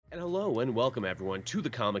And hello and welcome everyone to the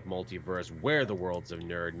comic multiverse where the worlds of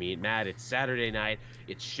nerd meet. Matt, it's Saturday night,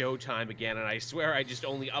 it's showtime again, and I swear I just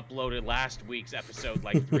only uploaded last week's episode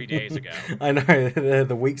like 3 days ago. I know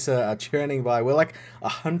the weeks are churning by. We're like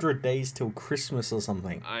 100 days till Christmas or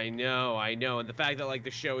something. I know, and the fact that like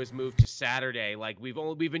the show has moved to Saturday, like we've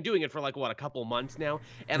been doing it for like what, a couple months now,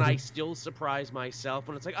 and I still surprise myself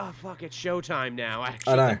when it's like, oh fuck, it's showtime now.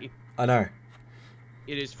 Actually, I know.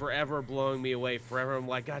 it is forever blowing me away. Forever, I'm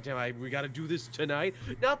like, God damn, we got to do this tonight.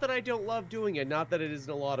 Not that I don't love doing it. Not that it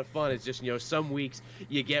isn't a lot of fun. It's just, some weeks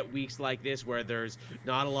you get weeks like this where there's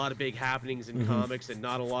not a lot of big happenings in comics and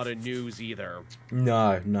not a lot of news either.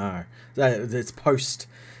 No. It's post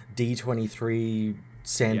D23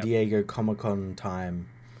 San Diego Comic-Con time.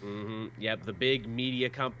 Yep, the big media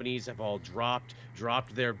companies have all dropped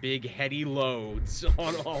their big heady loads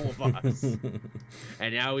on all of us.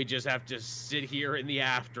 And now we just have to sit here in the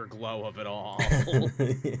afterglow of it all.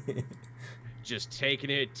 Just taking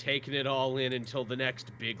it all in until the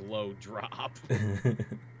next big load drop.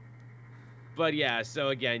 But yeah, so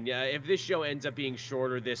again, if this show ends up being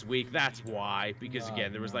shorter this week, that's why. Because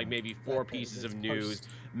again, there was like maybe four pieces of news.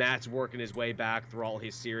 Matt's working his way back through all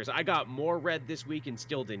his series. I got more read this week and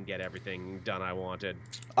still didn't get everything done I wanted.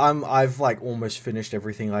 I've like almost finished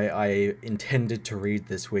everything I intended to read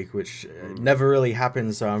this week, which never really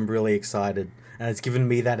happens. So I'm really excited, and it's given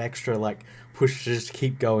me that extra like push to just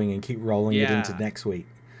keep going and keep rolling it into next week.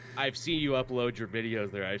 I've seen you upload your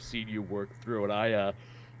videos there. I've seen you work through it.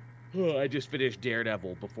 I just finished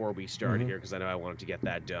Daredevil before we started here because I know I wanted to get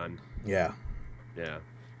that done. Yeah.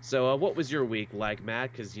 So what was your week like,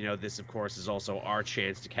 Matt? Because, this, of course, is also our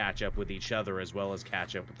chance to catch up with each other as well as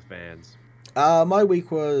catch up with the fans. My week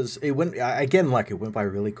it went by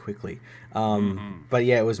really quickly. But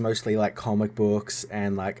yeah, it was mostly like comic books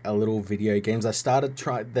and like a little video games. I started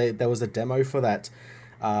there was a demo for that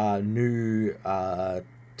new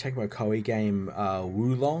Tecmo Koei game,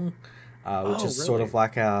 Wulong. Which is sort of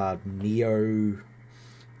like a Neo.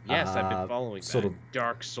 Yes, I've been following sort of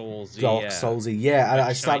Dark Soulsy. Yeah.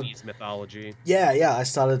 I started Chinese mythology. Yeah. I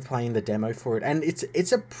started playing the demo for it, and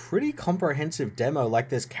it's a pretty comprehensive demo. Like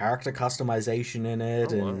there's character customization in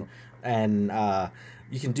it, and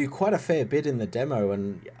you can do quite a fair bit in the demo,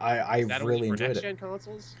 and I really enjoyed it. Next-gen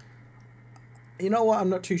consoles? You know what? I'm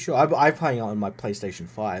not too sure. I'm playing it on my PlayStation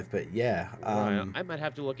 5, but yeah. I might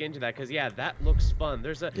have to look into that because that looks fun.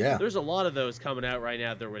 There's a lot of those coming out right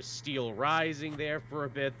now. There was Steel Rising there for a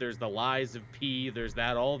bit. There's the Lies of P. There's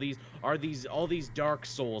that. All these Dark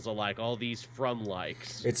Souls alike. All these from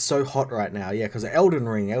likes. It's so hot right now, yeah. Because Elden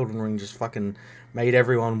Ring just fucking made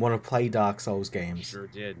everyone want to play Dark Souls games. Sure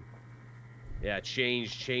did. Yeah,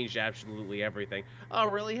 changed absolutely everything. Oh,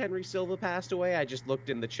 really? Henry Silva passed away? I just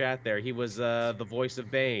looked in the chat there. He was the voice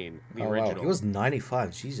of Bane, the original. Wow. He was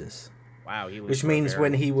 95, Jesus. Wow, he was. Which means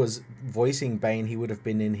when he was voicing Bane, he would have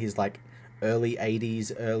been in his like early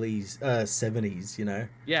 80s, early 70s,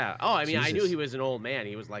 Yeah. Oh, I mean, Jesus. I knew he was an old man.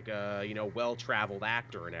 He was like a, well-traveled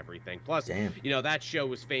actor and everything. Plus, Damn. That show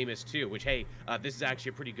was famous too, which, hey, this is actually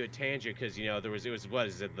a pretty good tangent because, what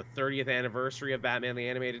is it, the 30th anniversary of Batman the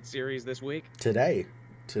Animated Series this week? Today,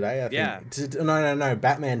 I think. Yeah. No.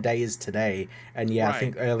 Batman Day is today. And yeah, right. I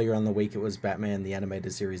think earlier on the week it was Batman the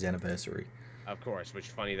Animated Series anniversary. Of course, which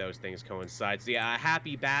funny those things coincide. So yeah,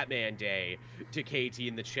 happy Batman Day to KT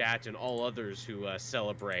in the chat and all others who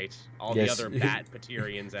celebrate, all the other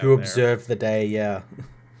Bat-Paterians out there. Who observe the day, yeah.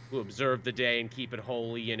 Who observe the day and keep it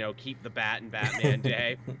holy, keep the bat in Batman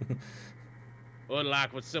Day.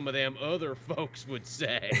 Unlike what some of them other folks would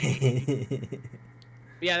say.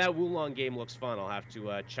 Yeah, that Wulong game looks fun. I'll have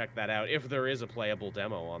to check that out if there is a playable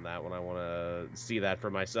demo on that one. I want to see that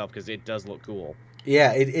for myself because it does look cool.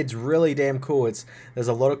 Yeah, it's really damn cool. There's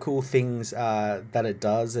a lot of cool things that it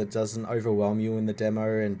does. It doesn't overwhelm you in the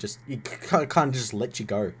demo, and just it kind of just let you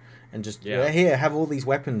go and just here have all these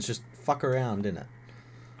weapons. Just fuck around in it.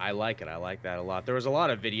 I like it. I like that a lot. There was a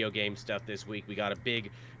lot of video game stuff this week. We got a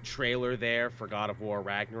big trailer there for God of War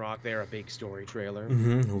Ragnarok. There, a big story trailer.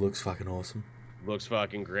 It looks fucking awesome. Looks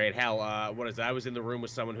fucking great. Hell, what is that? I was in the room with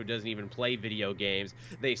someone who doesn't even play video games.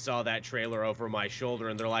 They saw that trailer over my shoulder,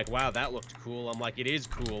 and they're like, wow, that looked cool. I'm like, it is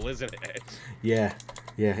cool, isn't it? Yeah.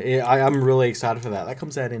 I'm really excited for that. That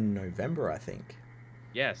comes out in November, I think.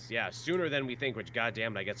 Yes, yeah, sooner than we think, which,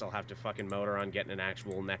 goddamn, I guess I'll have to fucking motor on getting an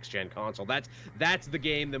actual next-gen console. That's the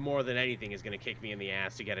game that more than anything is going to kick me in the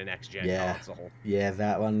ass to get a next-gen console. Yeah,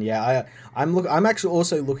 that one. Yeah, I'm actually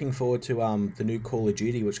also looking forward to the new Call of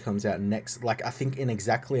Duty, which comes out next, like, I think in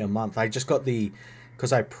exactly a month. I just got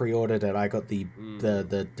because I pre-ordered it, I got the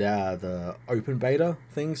open beta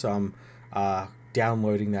thing, so I'm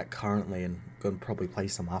downloading that currently, and gonna probably play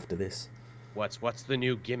some after this. What's the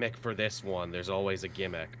new gimmick for this one? There's always a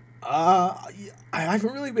gimmick. I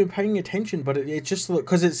haven't really been paying attention, but it just look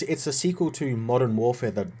because it's a sequel to Modern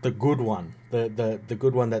Warfare, the good one, the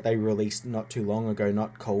good one that they released not too long ago,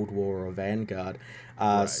 not Cold War or Vanguard.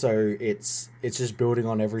 Right. So it's just building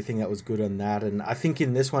on everything that was good on that, and I think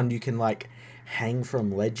in this one you can like hang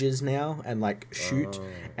from ledges now and like shoot,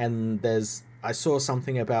 and I saw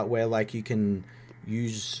something about where like you can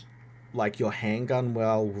use like your handgun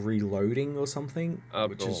while reloading or something,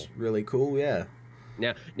 which is really cool. Yeah.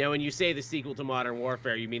 Now, when you say the sequel to Modern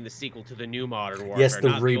Warfare, you mean the sequel to the new Modern Warfare, yes, the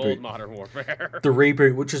not reboot. The old Modern Warfare. The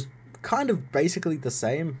reboot, which is kind of basically the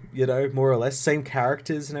same, more or less, same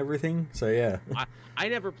characters and everything. So yeah. I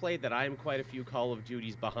never played that. I am quite a few Call of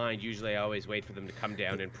Duties behind. Usually, I always wait for them to come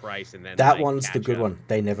down in price, and then that one's the good one.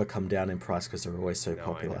 They never come down in price because they're always so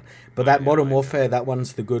popular. But that Modern Warfare, that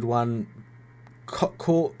one's the good one.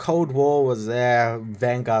 Cold War was there.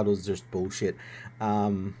 Vanguard was just bullshit.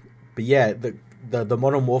 But yeah, the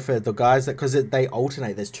Modern Warfare, the guys that, because they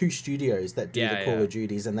alternate. There's two studios that do the Call of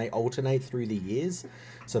Duties, and they alternate through the years.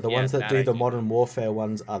 So the ones that do the Modern Warfare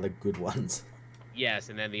ones are the good ones. Yes,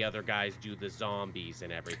 and then the other guys do the zombies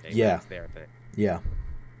and everything. Yeah. That's their thing. Yeah.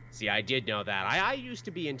 See, I did know that. I used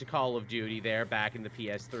to be into Call of Duty there back in the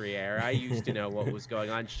PS3 era. I used to know what was going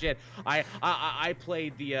on. Shit, I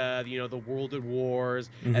played the the World at Wars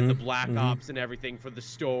and the Black Ops and everything for the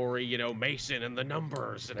story. Mason and the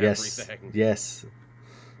numbers and everything. Yes.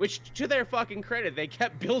 Which, to their fucking credit, they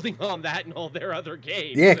kept building on that in all their other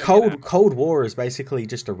games. Yeah, Cold War is basically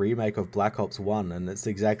just a remake of Black Ops 1, and it's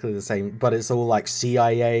exactly the same, but it's all like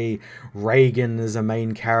CIA, Reagan is a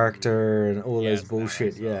main character, and all those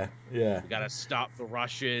bullshit. Yeah. We gotta stop the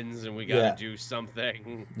Russians, and we gotta do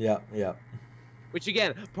something. Yeah. Which,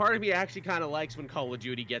 again, part of me actually kind of likes when Call of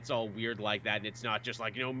Duty gets all weird like that, and it's not just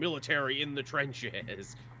like, military in the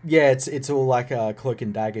trenches. Yeah, it's all like cloak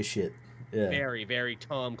and dagger shit. Yeah. Very, very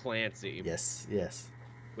Tom Clancy. Yes.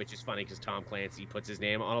 Which is funny because Tom Clancy puts his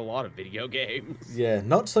name on a lot of video games. Yeah,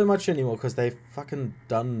 not so much anymore because they've fucking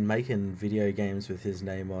done making video games with his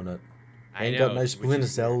name on it. Ain't got no Splinter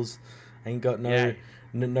Cells. Ain't got no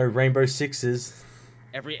Rainbow Sixes.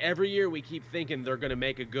 Every year we keep thinking they're gonna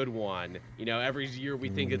make a good one. Every year we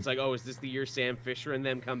think it's like, oh, is this the year Sam Fisher and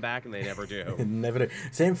them come back, and they never do. Never do.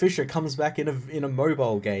 Sam Fisher comes back in a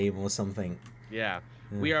mobile game or something. Yeah.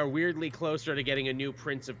 We are weirdly closer to getting a new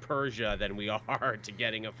Prince of Persia than we are to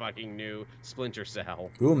getting a fucking new Splinter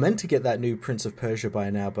Cell. We were meant to get that new Prince of Persia by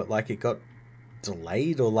now, but like it got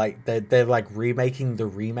delayed, or like they're like remaking the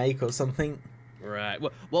remake or something. Right.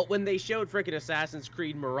 Well, when they showed frickin' Assassin's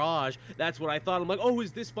Creed Mirage, that's what I thought. I'm like, oh,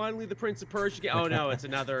 is this finally the Prince of Persia game? Oh no, it's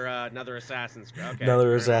another Assassin's. Okay.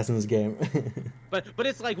 Another Assassin's game. But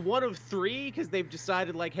it's like one of three because they've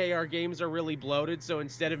decided like, hey, our games are really bloated, so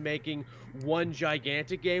instead of making one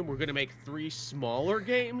gigantic game, we're gonna make 3 smaller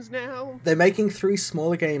games now. They're making 3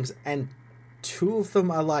 smaller games, and 2 of them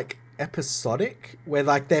are like episodic, where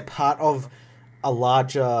like they're part of a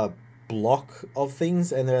larger block of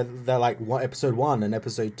things, and they're like episode 1 and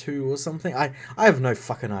episode 2 or something. I have no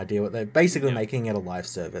fucking idea what they're basically making it a live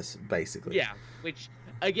service, basically. Yeah, which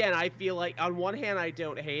again, I feel like on one hand I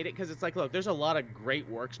don't hate it because it's like, look, there's a lot of great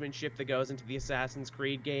workmanship that goes into the Assassin's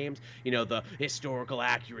Creed games. The historical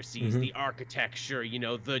accuracies, the architecture,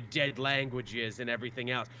 the dead languages and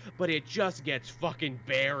everything else. But it just gets fucking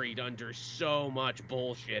buried under so much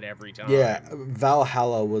bullshit every time. Yeah,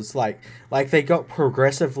 Valhalla was like they got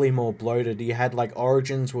progressively more bloated. You had like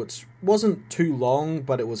Origins, which wasn't too long,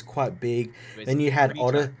 but it was quite big. Then you had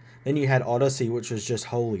Odyssey, which was just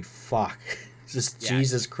holy fuck. Just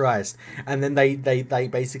Jesus Christ. And then they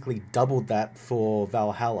basically doubled that for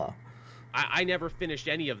Valhalla. I never finished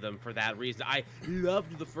any of them for that reason. I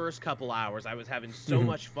loved the first couple hours. I was having so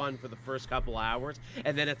much fun for the first couple hours.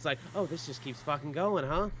 And then it's like, oh, this just keeps fucking going,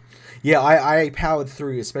 huh? Yeah, I powered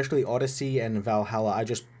through, especially Odyssey and Valhalla. I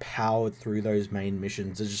just powered through those main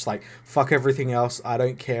missions. It's just like, fuck everything else. I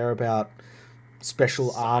don't care about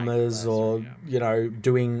special armors or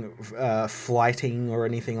doing flighting or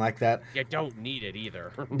anything like that. You don't need it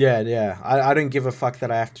either. yeah I don't give a fuck that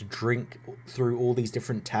I have to drink through all these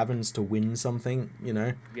different taverns to win something.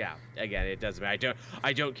 Yeah, again, it doesn't matter.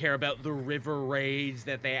 I don't care about the river raids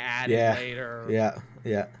that they added later.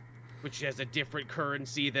 Yeah which has a different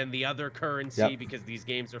currency than the other currency because these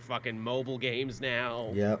games are fucking mobile games now.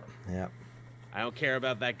 Yep. I don't care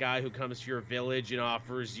about that guy who comes to your village and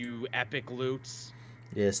offers you epic loots.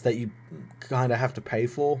 Yes, that you kind of have to pay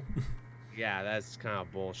for. Yeah, that's kind of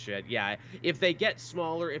bullshit. Yeah, if they get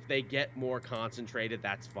smaller, if they get more concentrated,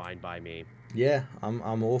 that's fine by me. Yeah,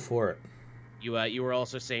 I'm all for it. You were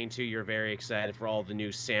also saying too you're very excited for all the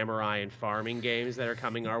new samurai and farming games that are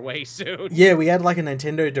coming our way soon. Yeah, we had like a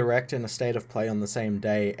Nintendo Direct and a State of Play on the same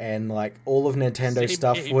day, and like all of Nintendo Same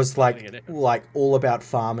stuff game was floating in like all about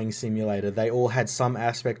farming simulator. They all had some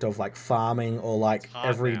aspect of like farming or like hot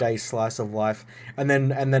everyday now. slice of life. And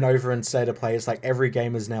then over in State of Play, it's like every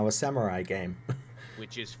game is now a samurai game.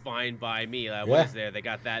 Which is fine by me. What Yeah. is there? They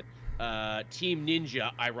got that Team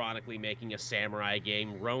Ninja, ironically making a samurai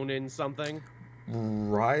game, Ronin something.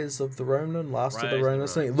 Rise of the Ronin, Last of the Rise of the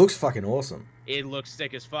Ronin. It looks fucking awesome. It looks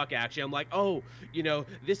sick as fuck, actually. I'm like, oh,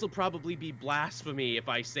 this will probably be blasphemy if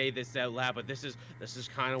I say this out loud, but this is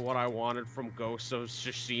kind of what I wanted from Ghost of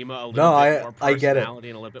Tsushima. A little bit more I get it. personality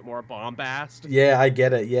and a little bit more bombast. Yeah, I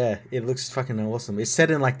get it. Yeah, it looks fucking awesome. It's set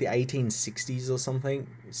in like the 1860s or something,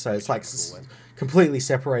 so it's like completely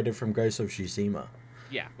separated from Ghost of Tsushima.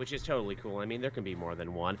 Yeah, which is totally cool. I mean, there can be more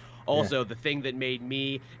than one. Also, the thing that made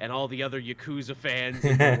me and all the other Yakuza fans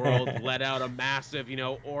in the world let out a massive,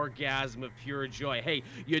 orgasm of pure joy. Hey,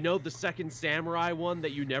 the second Samurai one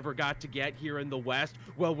that you never got to get here in the West?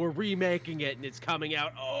 Well, we're remaking it, and it's coming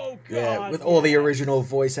out. Oh, God. Yeah, with all the original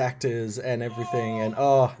voice actors and everything, and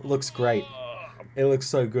looks great. It looks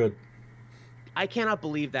so good. I cannot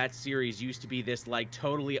believe that series used to be this, like,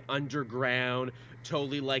 totally underground,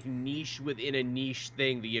 totally, like, niche within a niche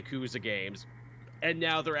thing, the Yakuza games. And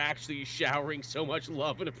now they're actually showering so much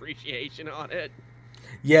love and appreciation on it.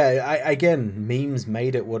 Yeah, again, memes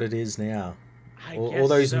made it what it is now. All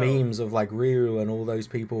those memes of, like, Ryu and all those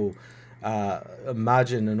people,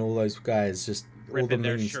 Majin and all those guys, just ripping all the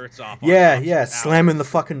their memes. shirts off. Yeah, slamming the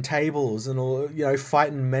fucking tables and all,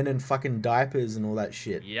 fighting men in fucking diapers and all that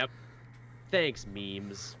shit. Yep. Thanks,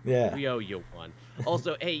 memes. Yeah. We owe you one.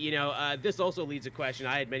 Also, hey, this also leads a question.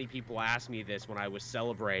 I had many people ask me this when I was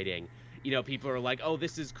celebrating. People are like, oh,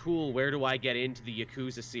 this is cool. Where do I get into the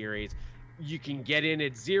Yakuza series? You can get in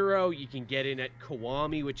at 0. You can get in at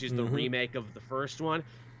Kiwami, which is the remake of the first one.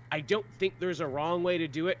 I don't think there's a wrong way to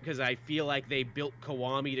do it because I feel like they built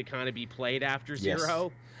Kiwami to kind of be played after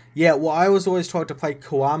 0. Yeah, well, I was always taught to play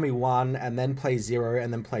Kiwami 1 and then play 0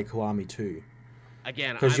 and then play Kiwami 2.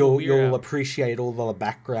 Again, because you'll appreciate all the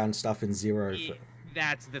background stuff in 0.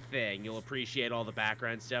 That's the thing. You'll appreciate all the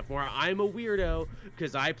background stuff more. I'm a weirdo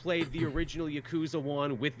because I played the original Yakuza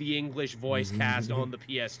 1 with the English voice cast on the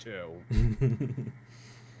PS2.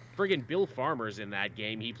 Friggin' Bill Farmer's in that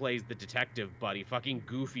game. He plays the detective buddy. Fucking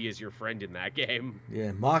Goofy is your friend in that game.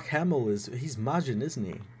 Yeah, Mark Hamill he's Majin, isn't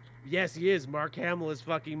he? Yes, he is. Mark Hamill is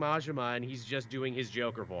fucking Majima, and he's just doing his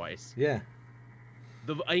Joker voice. Yeah.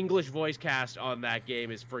 The English voice cast on that game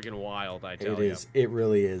is friggin' wild, I tell you. It is. It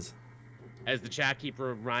really is. As the chat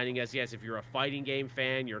keeper reminding us, yes, if you're a fighting game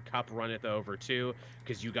fan, your cup runneth over too,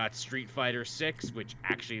 because you got Street Fighter 6, which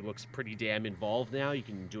actually looks pretty damn involved now. You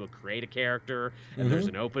can create a character, and there's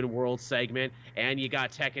an open world segment, and you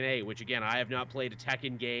got Tekken 8, which again, I have not played a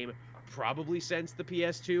Tekken game probably since the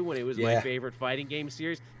PS2 when it was my favorite fighting game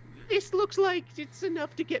series. This looks like it's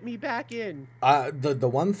enough to get me back in. The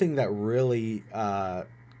one thing that really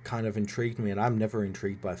kind of intrigued me, and I'm never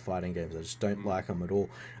intrigued by fighting games, I just don't like them at all,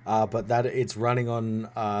 but that it's running on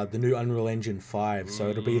the new Unreal Engine 5, so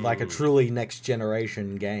it'll be like a truly next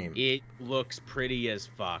generation game. It looks pretty as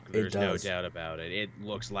fuck. There's no doubt about it. It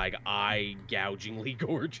looks like eye-gougingly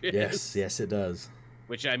gorgeous. Yes, it does.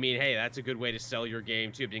 Which, I mean, hey, that's a good way to sell your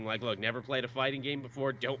game, too. Being like, look, never played a fighting game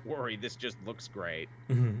before? Don't worry, this just looks great.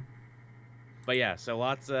 But yeah, so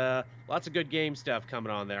lots of good game stuff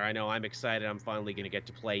coming on there. I know I'm excited. I'm finally going to get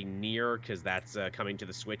to play Nier, because that's coming to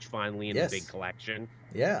the Switch finally in the big collection.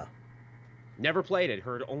 Yeah. Never played it.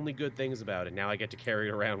 Heard only good things about it. Now I get to carry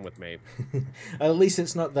it around with me. At least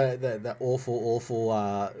it's not the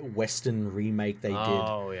awful Western remake they did.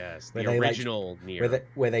 Oh, yes. The original Nier.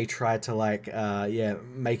 Where they tried to,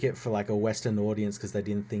 make it for, like, a Western audience because they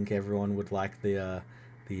didn't think everyone would like the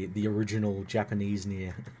original Japanese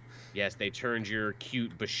Nier. Yes, they turned your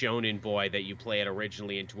cute Bishonen boy that you played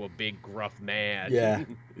originally into a big gruff man.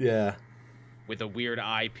 Yeah. With a weird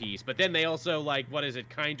eyepiece. But then they also,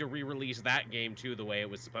 kind of re-released that game, too, the way it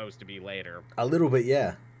was supposed to be later. A little bit,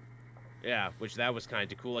 yeah. Yeah, which that was kind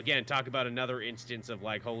of cool. Again, talk about another instance of,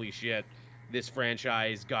 holy shit, this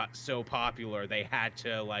franchise got so popular, they had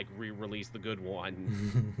to, re-release the good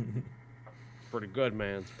one. Pretty good,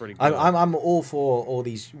 man. It's pretty good. I'm all for all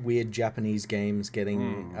these weird Japanese games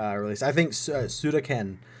getting released. I think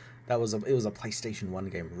Sudaken, it was a PlayStation 1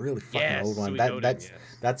 game, really fucking old one.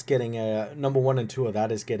 That's getting a number 1 and 2 of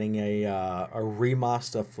that is getting a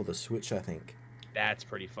remaster for the Switch, I think. That's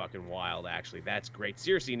pretty fucking wild, actually. That's great.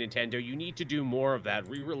 Seriously, Nintendo, you need to do more of that.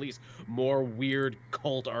 Re-release more weird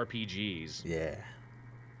cult RPGs. Yeah.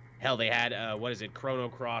 Hell, they had what is it, Chrono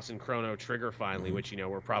Cross and Chrono Trigger finally, which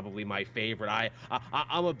were probably my favorite.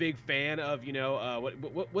 I'm a big fan of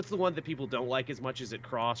what's the one that people don't like as much? Is it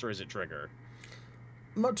Cross or is it Trigger?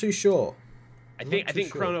 I'm not too sure. I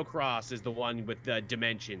think Chrono Cross is the one with the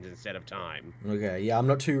dimensions instead of time. Okay, yeah, I'm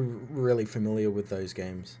not too really familiar with those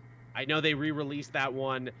games. I know they re-released that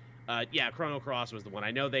one. Yeah, Chrono Cross was the one.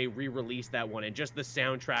 I know they re-released that one, and just the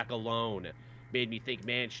soundtrack alone made me think,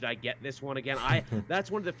 man, should I get this one again? That's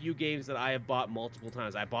one of the few games that I have bought multiple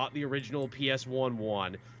times. I bought the original PS1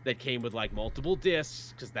 one that came with like multiple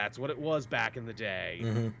discs, because that's what it was back in the day.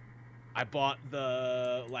 Mm-hmm. I bought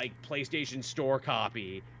the like PlayStation Store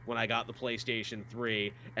copy when I got the PlayStation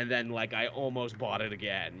 3, and then like I almost bought it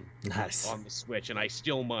again. Nice. On the Switch, and I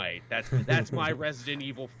still might. That's my Resident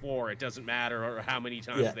Evil 4. It doesn't matter how many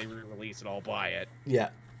times they re-release it, I'll buy it. Yeah.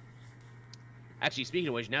 Actually, speaking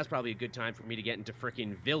of which, now's probably a good time for me to get into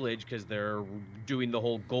frickin' Village, because they're doing the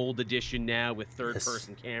whole gold edition now with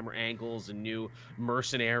third-person camera angles and new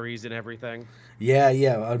mercenaries and everything. Yeah,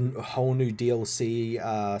 a whole new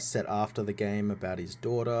DLC set after the game about his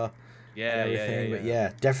daughter. Yeah. But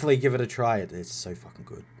yeah, definitely give it a try. It's so fucking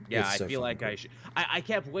good. Yeah, I feel like I should. I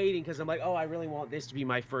kept waiting because I'm like, oh, I really want this to be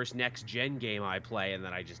my first next-gen game I play, and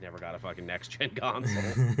then I just never got a fucking next-gen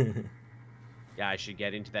console. Yeah, I should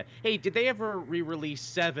get into that. Hey, did they ever re-release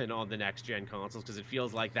 7 on the next-gen consoles? Because it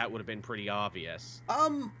feels like that would have been pretty obvious.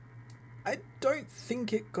 I don't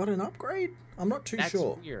think it got an upgrade. I'm not too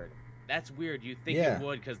sure. That's weird. You'd think it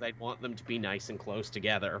would, because they'd want them to be nice and close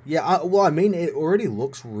together. Yeah, well, I mean, it already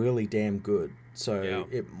looks really damn good, so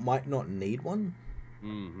it might not need one.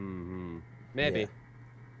 Maybe. Yeah.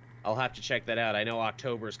 I'll have to check that out. I know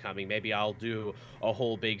October's coming. Maybe I'll do a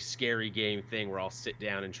whole big scary game thing where I'll sit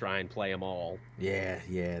down and try and play them all. Yeah,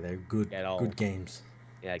 they're good games.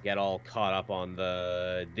 Yeah, get all caught up on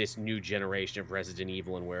this new generation of Resident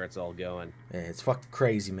Evil and where it's all going. Yeah, it's fucking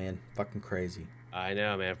crazy, man. Fucking crazy. I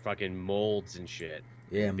know, man. Fucking molds and shit.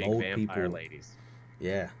 Yeah, big mold vampire people. Ladies.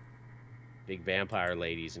 Yeah. Big vampire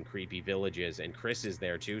ladies and creepy villages, and Chris is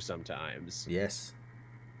there too sometimes. Yes.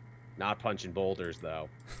 Not punching boulders, though.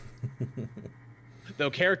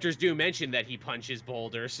 Though characters do mention that he punches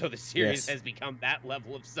boulders, so the series has become that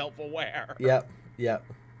level of self-aware. Yep.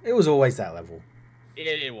 It was always that level.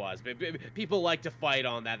 It was, but people like to fight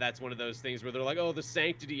on that. That's one of those things where they're like, oh, the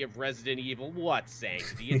sanctity of Resident Evil. What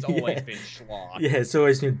sanctity? It's always been schlock. Yeah, it's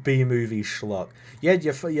always been B-movie schlock. Yeah,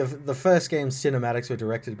 the first game's cinematics were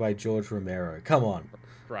directed by George Romero. Come on.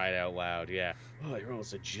 Cried out loud, yeah. Oh, you're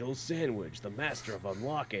almost a Jill Sandwich, the master of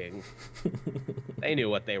unlocking. They knew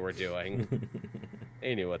what they were doing.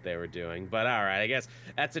 But all right, I guess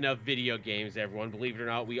that's enough video games, everyone. Believe it or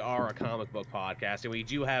not, we are a comic book podcast, and we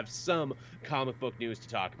do have some comic book news to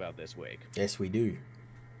talk about this week. Yes, we do.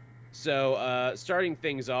 So, starting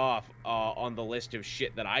things off on the list of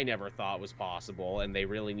shit that I never thought was possible, and they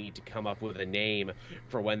really need to come up with a name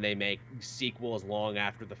for when they make sequels long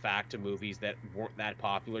after the fact to movies that weren't that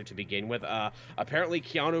popular to begin with. Apparently,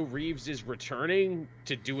 Keanu Reeves is returning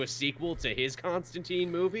to do a sequel to his Constantine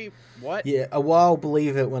movie. What? Yeah, I'll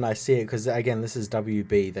believe it when I see it, because, again, this is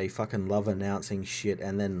WB. They fucking love announcing shit,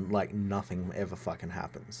 and then, like, nothing ever fucking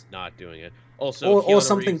happens. Not doing it. Also, or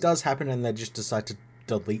something does happen, and they just decide to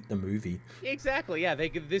delete the movie. Exactly, yeah.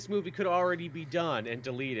 This movie could already be done and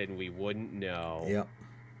deleted, and we wouldn't know. Yep.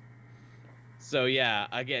 So, yeah,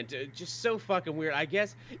 again, just so fucking weird. I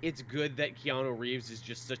guess it's good that Keanu Reeves is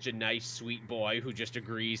just such a nice, sweet boy who just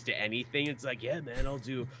agrees to anything. It's like, yeah, man, I'll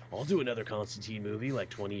do another Constantine movie like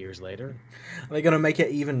 20 years later. Are they going to make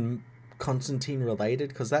it even Constantine related?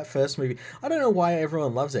 Because that first movie, I don't know why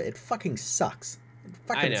everyone loves it. It fucking sucks. It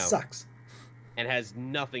fucking sucks. And has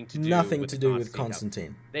nothing to do with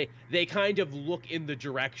Constantine. They kind of look in the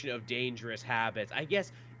direction of Dangerous Habits. I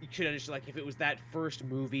guess you could understand, like, if it was that first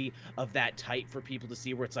movie of that type for people to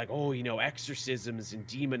see, where it's like, oh, exorcisms and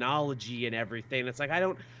demonology and everything. It's like I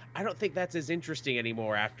don't think that's as interesting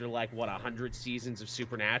anymore after 100 seasons of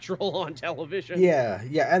Supernatural on television. Yeah,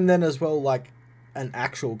 and then as well, like, an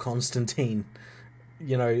actual Constantine,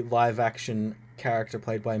 live action character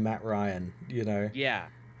played by Matt Ryan. Yeah.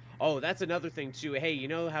 Oh, that's another thing, too. Hey, you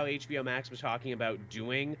know how HBO Max was talking about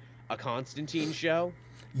doing a Constantine show?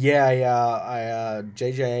 Yeah.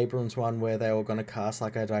 J.J. Abrams one where they were going to cast,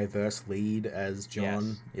 like, a diverse lead as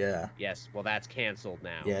John. Yes. Yes, well, that's canceled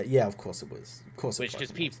now. Yeah, of course it was.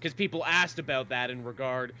 Because people asked about that in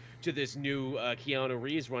regard to this new Keanu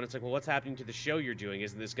Reeves one. It's like, well, what's happening to the show you're doing?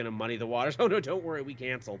 Isn't this going to muddy the waters? Oh, no, don't worry. We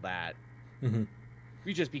canceled that. Mm-hmm.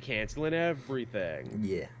 We just be canceling everything.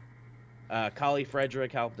 Yeah. Kali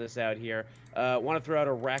Frederick helped us out here. Want to throw out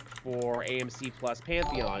a rec for AMC Plus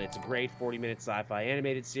Pantheon. It's a great 40-minute sci-fi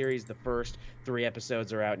animated series. The first 3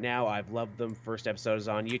 episodes are out now. I've loved them. First episode is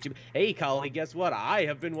on YouTube. Hey, Kali, guess what? I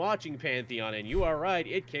have been watching Pantheon, and you are right.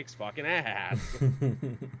 It kicks fucking ass.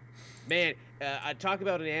 Man, I talk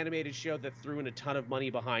about an animated show that threw in a ton of money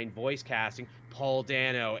behind voice casting. Paul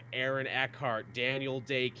Dano, Aaron Eckhart, Daniel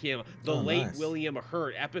Day Kim, the late nice. William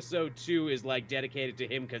Hurt. Episode 2 is like dedicated to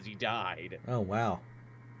him because he died. Oh, wow.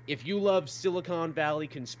 If you love Silicon Valley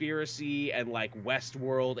conspiracy and like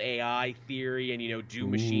Westworld AI theory and, you know, do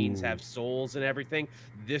machines have souls and everything,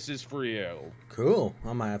 this is for you. Cool.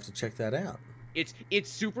 I might have to check that out. It's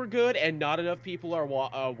super good, and not enough people are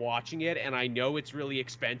watching it, and I know it's really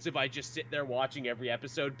expensive. I just sit there watching every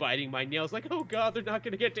episode, biting my nails like, oh god, they're not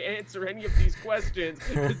going to get to answer any of these questions,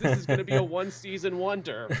 because this is going to be a one-season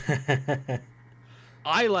wonder.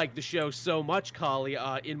 I like the show so much, Kali,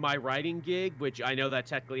 in my writing gig, which I know that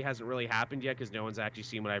technically hasn't really happened yet, because no one's actually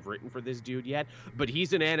seen what I've written for this dude yet, but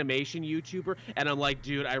he's an animation YouTuber, and I'm like,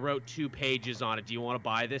 dude, I wrote 2 pages on it. Do you want to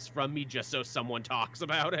buy this from me just so someone talks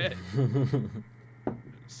about it?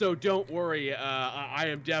 So don't worry, I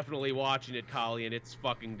am definitely watching it, Kali, and it's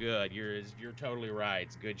fucking good. You're totally right.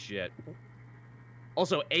 It's good shit.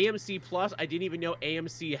 Also, AMC Plus, I didn't even know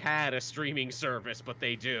AMC had a streaming service, but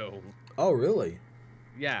they do. Oh, really?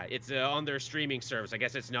 Yeah, it's on their streaming service. I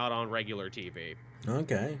guess it's not on regular TV.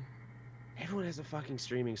 Okay. Everyone has a fucking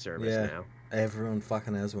streaming service now. Everyone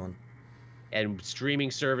fucking has one. And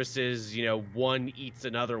streaming services, you know, one eats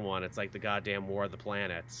another one. It's like the goddamn War of the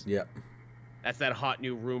Planets. Yep. That's that hot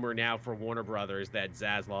new rumor now for Warner Brothers that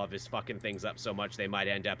Zaslav is fucking things up so much they might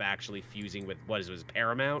end up actually fusing with, what is it,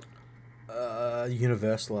 Paramount?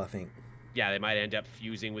 Universal, I think. Yeah, they might end up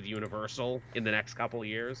fusing with Universal in the next couple of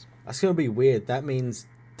years. That's going to be weird. That means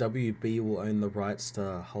WB will own the rights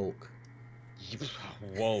to Hulk.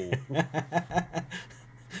 Whoa.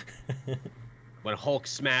 When Hulk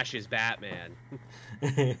smashes Batman.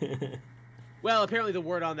 Well, apparently the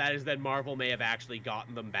word on that is that Marvel may have actually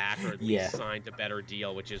gotten them back, or at least signed a better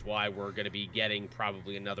deal, which is why we're going to be getting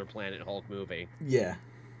probably another Planet Hulk movie. Yeah.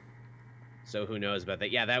 So who knows about that?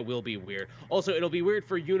 Yeah, that will be weird. Also, it'll be weird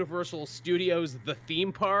for Universal Studios, the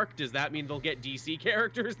theme park. Does that mean they'll get DC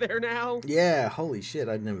characters there now? Yeah, holy shit,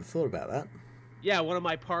 I'd never thought about that. Yeah, one of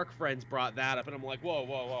my park friends brought that up, and I'm like, whoa,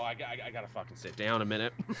 I gotta fucking sit down a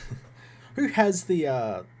minute. Who has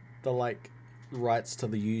the like, rights to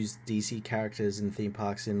use DC characters in theme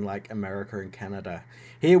parks in, like, America and Canada?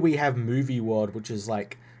 Here we have Movie World, which is,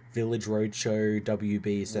 like, Village Roadshow,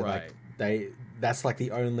 WB, so, right. Like, that's like the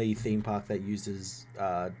only theme park that uses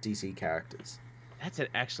DC characters. That's an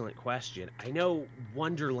excellent question. I know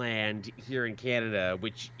Wonderland here in Canada,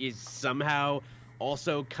 which is somehow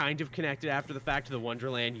also kind of connected after the fact to the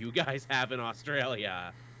Wonderland you guys have in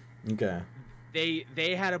Australia. Okay.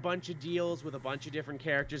 They had a bunch of deals with a bunch of different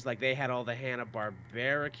characters. Like, they had all the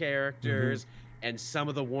Hanna-Barbera characters and some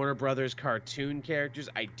of the Warner Brothers cartoon characters.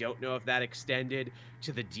 I don't know if that extended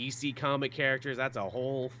to the DC comic characters. That's a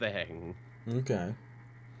whole thing. Okay.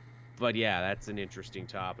 But yeah, that's an interesting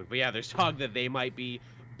topic. But yeah, there's talk that they might be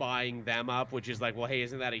buying them up, which is like, well, hey,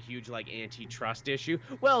 isn't that a huge, like, antitrust issue?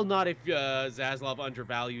 Well, not if Zaslav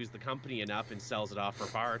undervalues the company enough and sells it off for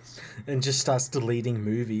parts. And just starts deleting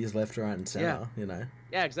movies left, right, and center, you know?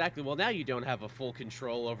 Yeah, exactly. Well, now you don't have a full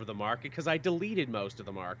control over the market because I deleted most of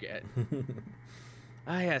the market.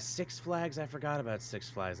 Yeah, Six Flags. I forgot about Six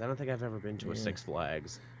Flags. I don't think I've ever been to a Six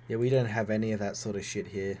Flags. Yeah, we don't have any of that sort of shit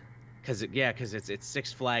here. Because it's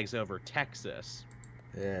Six Flags over Texas.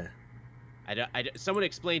 Yeah. Someone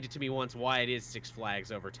explained it to me once why it is Six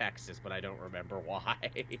Flags over Texas, but I don't remember why.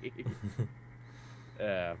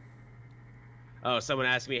 Someone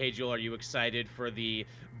asked me, hey, Joel, are you excited for the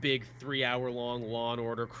big 3-hour-long Law &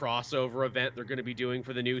 Order crossover event they're going to be doing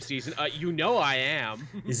for the new season? You know I am.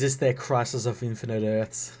 Is this their Crisis of Infinite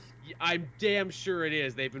Earths? I'm damn sure it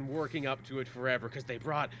is. They've been working up to it forever because they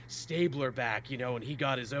brought Stabler back, you know, and he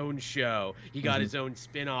got his own show. He got his own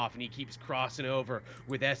spin-off, and he keeps crossing over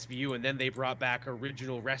with SVU, and then they brought back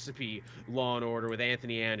Original Recipe Law & Order with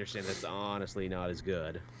Anthony Anderson. That's honestly not as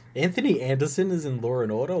good. Anthony Anderson is in Law &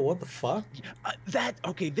 Order? What the fuck?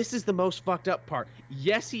 This is the most fucked up part.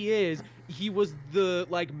 Yes, he is. He was the,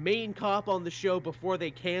 like, main cop on the show before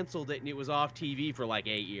they canceled it, and it was off TV for, like,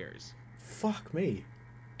 8 years. Fuck me.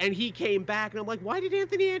 And he came back, and I'm like, why did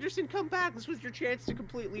Anthony Anderson come back? This was your chance to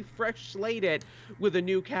completely fresh slate it with a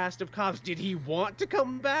new cast of cops. Did he want to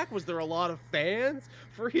come back? Was there a lot of fans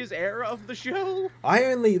for his era of the show? I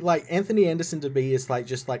only, like, Anthony Anderson to be is, like,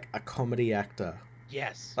 just, like, a comedy actor.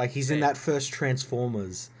 Yes. Like, he's in that first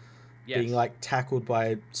Transformers. being like tackled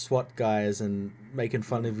by SWAT guys and making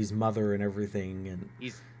fun of his mother and everything. And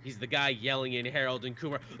he's the guy yelling in Harold and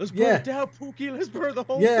Kumar, "Let's burn it down, Pookie. Let's burn the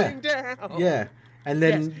whole thing down." Yeah, and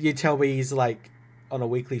then you tell me he's like on a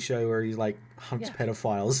weekly show where he like hunts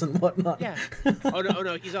pedophiles and whatnot. Yeah. Oh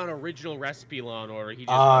no, he's on original Recipe Law and Order. He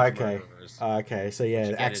just hunts murderers. Okay, so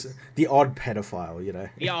yeah, the odd pedophile, you know.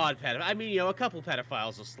 The odd pedophile. I mean, you know, a couple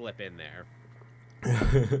pedophiles will slip in there.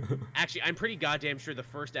 Actually, I'm pretty goddamn sure the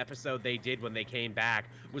first episode they did when they came back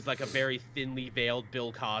was like a very thinly veiled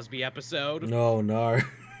Bill Cosby episode. No.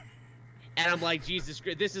 And I'm like, Jesus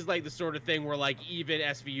Christ, this is like the sort of thing where like even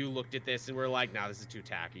SVU looked at this and we're like, nah, this is too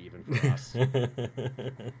tacky even for us.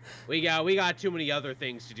 we got too many other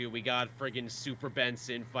things to do. We got friggin' Super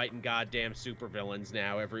Benson fighting goddamn supervillains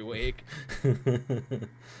now every week.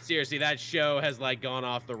 Seriously, that show has like gone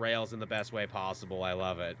off the rails in the best way possible. I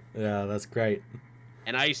love it. Yeah, that's great.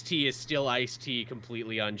 And Ice-T is still Ice-T,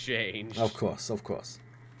 completely unchanged. Of course.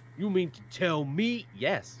 You mean to tell me?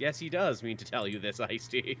 Yes, he does mean to tell you this,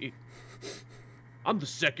 Ice-T. I'm the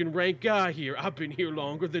second-ranked guy here. I've been here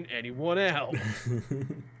longer than anyone else.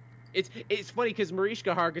 It's funny because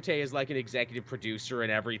Mariska Hargitay is like an executive producer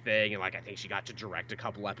and everything, and like I think she got to direct a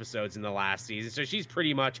couple episodes in the last season, so she's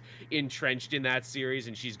pretty much entrenched in that series,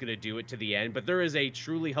 and she's gonna do it to the end. But there is a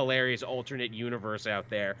truly hilarious alternate universe out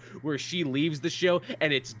there where she leaves the show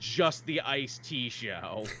and it's just the Ice-T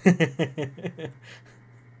show.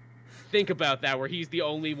 Think about that, where he's the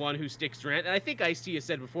only one who sticks around. And I think Ice-T has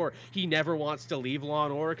said before, he never wants to leave Law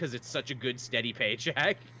 & Order because it's such a good, steady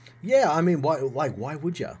paycheck. Yeah, I mean, why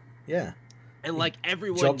would you? Yeah. And, like,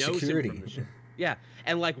 everyone Job knows security. him from the show. Yeah,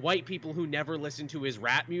 and, like, white people who never listen to his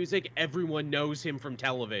rap music, everyone knows him from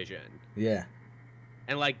television. Yeah.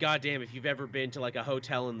 And, like, goddamn, if you've ever been to, like, a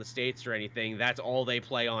hotel in the States or anything, that's all they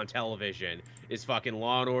play on television is fucking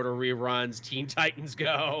Law & Order reruns, Teen Titans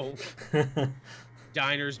Go.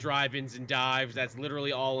 Diners, drive-ins, and dives. That's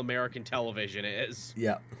literally all American television is.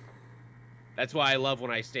 Yeah. That's why I love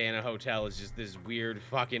when I stay in a hotel. It's just this weird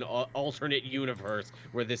fucking alternate universe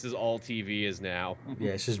where this is all TV is now.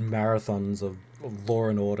 Yeah, it's just marathons of Law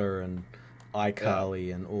and Order and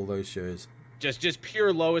iCarly and all those shows. Just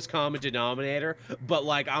pure lowest common denominator. But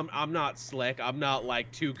like I'm not slick. I'm not like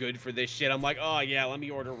too good for this shit. I'm like, oh yeah, let me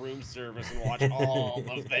order room service and watch all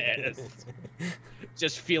of this.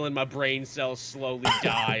 Just feeling my brain cells slowly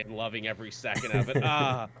die and loving every second of it.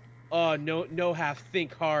 Oh, no have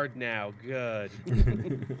think hard now. Good.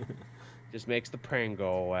 Just makes the pain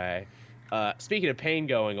go away. Speaking of pain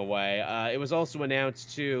going away, it was also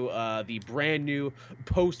announced too the brand new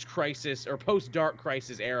post-crisis or post-Dark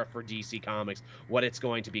Crisis era for DC Comics, what it's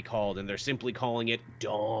going to be called, and they're simply calling it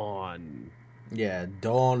Dawn. Yeah,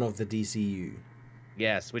 Dawn of the DCU.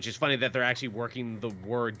 Yes, which is funny that they're actually working the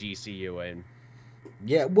word DCU in.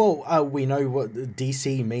 Yeah, well, we know what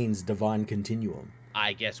DC means, Divine Continuum.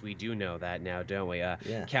 I guess we do know that now, don't we?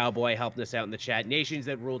 Yeah. Cowboy helping us out in the chat. Nations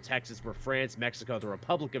that ruled Texas were France, Mexico, the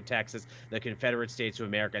Republic of Texas, the Confederate States of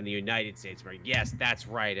America, and the United States of America. Yes, that's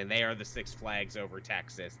right, and they are the Six Flags over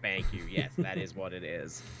Texas. Thank you. Yes, that is what it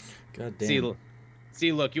is. God damn.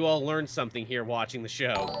 See, look, you all learned something here watching the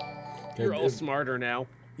show. You're all smarter now.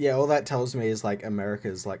 Yeah, all that tells me is like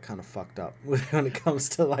America's like kind of fucked up when it comes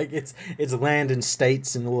to like its land and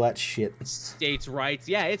states and all that shit. States' rights,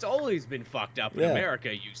 yeah, it's always been fucked up in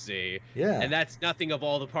America, you see. Yeah. And that's nothing of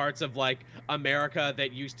all the parts of like America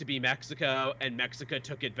that used to be Mexico, and Mexico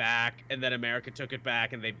took it back, and then America took it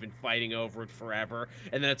back, and they've been fighting over it forever.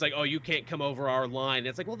 And then it's like, oh, you can't come over our line. And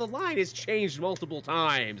it's like, well, the line has changed multiple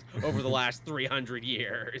times over the last 300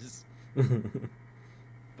 years.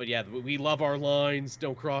 But yeah, we love our lines.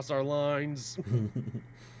 Don't cross our lines.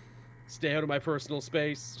 Stay out of my personal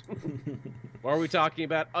space. What are we talking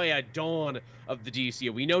about? Oh yeah, Dawn of the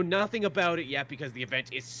DCU. We know nothing about it yet because the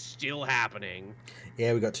event is still happening.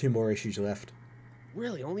 Yeah, we got 2 more issues left.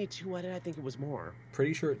 Really? Only 2? I think it was more.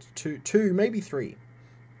 Pretty sure it's 2, maybe 3.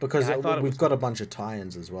 Because we've got a bunch of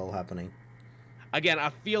tie-ins as well happening. Again, I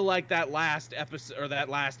feel like that last episode or that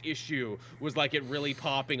last issue was like it really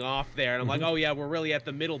popping off there. And I'm like, oh yeah, we're really at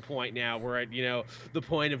the middle point now. We're at, the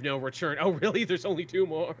point of no return. Oh really? There's only 2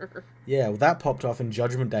 more. Yeah, well, that popped off, and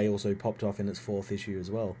Judgment Day also popped off in its 4th issue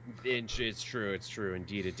as well. It's true.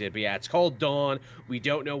 Indeed it did. But yeah, it's called Dawn. We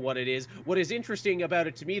don't know what it is. What is interesting about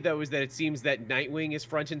it to me, though, is that it seems that Nightwing is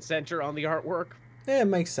front and center on the artwork. Yeah, it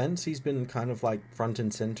makes sense. He's been kind of like front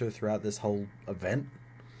and center throughout this whole event.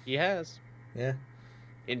 He has. Yeah.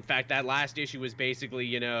 In fact, that last issue was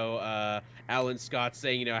basically, Alan Scott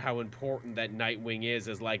saying, how important that Nightwing is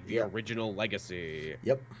as, like, the original legacy.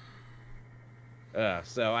 Yep.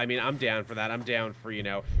 So, I mean, I'm down for that. I'm down for,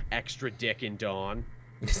 extra dick in Dawn.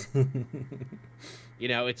 You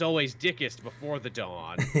know, it's always dickest before the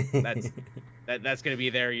dawn. That's going to be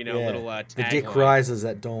their, little tagline. The dick rises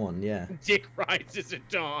at dawn, yeah. Dick rises at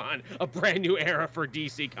dawn. A brand new era for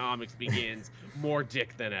DC Comics begins. More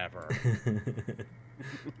dick than ever.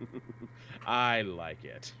 I like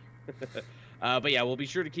it. But yeah, we'll be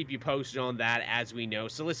sure to keep you posted on that as we know.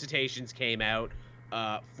 Solicitations came out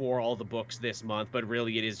for all the books this month, but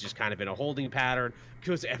really it is just kind of in a holding pattern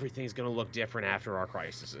because everything's going to look different after our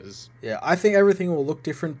crises. Yeah, I think everything will look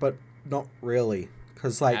different, but not really.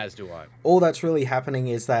 Because, like, as do I. All that's really happening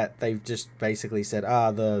is that they've just basically said,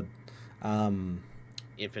 the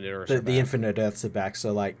Infinite Earths the Infinite Earths are back.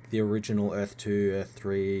 So, like, the original Earth 2, Earth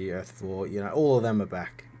 3, Earth 4, all of them are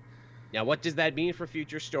back. Now, what does that mean for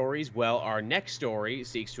future stories? Well, our next story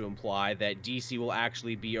seeks to imply that DC will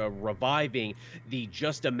actually be reviving the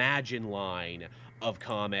Just Imagine line of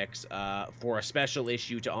comics for a special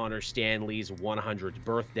issue to honor Stan Lee's 100th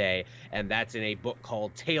birthday, and that's in a book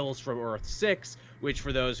called Tales from Earth 6, which,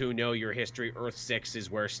 for those who know your history, Earth 6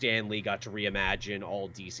 is where Stan Lee got to reimagine all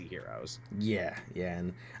DC heroes. Yeah,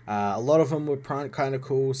 and a lot of them were kind of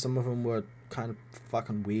cool, some of them were kind of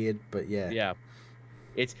fucking weird, but yeah. Yeah.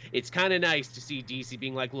 It's kind of nice to see DC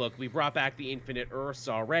being like, look, we brought back the Infinite Earths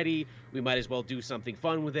already. We might as well do something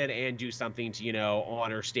fun with it and do something to,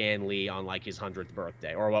 honor Stan Lee on, like, his 100th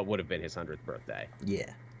birthday, or what would have been his 100th birthday.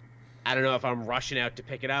 Yeah. I don't know if I'm rushing out to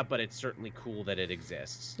pick it up, but it's certainly cool that it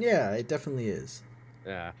exists. Yeah, it definitely is.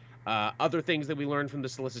 Other things that we learned from the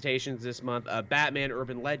solicitations this month, Batman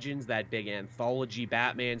Urban Legends, that big anthology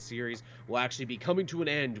Batman series, will actually be coming to an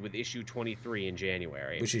end with issue 23 in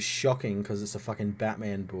January. Which is shocking because it's a fucking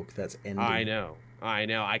Batman book that's ending. I know.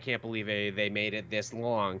 I can't believe they made it this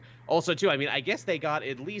long. Also, too, I mean, I guess they got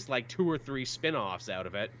at least like 2 or 3 spin-offs out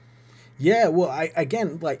of it. Yeah, well,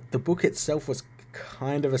 the book itself was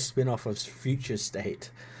kind of a spin-off of Future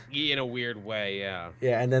State. In a weird way, yeah.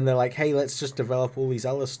 Yeah, and then they're like, hey, let's just develop all these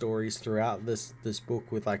other stories throughout this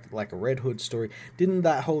book with like a Red Hood story. Didn't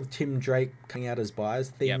that whole Tim Drake coming out as Bias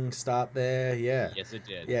thing start there? Yeah. Yes, it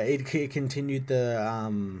did. Yeah, it continued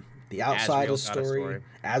the Outsider story.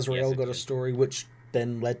 Azrael got a story, which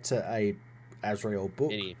then led to a Azrael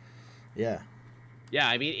book. Yeah. Yeah,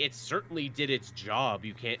 I mean, it certainly did its job.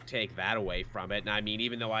 You can't take that away from it. And I mean,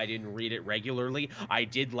 even though I didn't read it regularly, I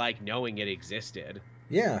did like knowing it existed.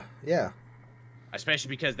 Yeah. Especially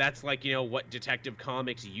because that's like, what Detective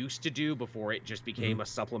Comics used to do before it just became a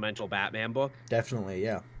supplemental Batman book. Definitely,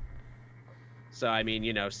 yeah. So, I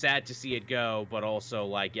mean, sad to see it go, but also,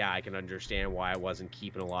 like, yeah, I can understand why it wasn't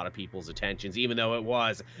keeping a lot of people's attentions, even though it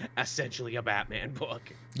was essentially a Batman book.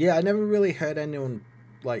 Yeah, I never really heard anyone,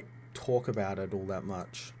 like, talk about it all that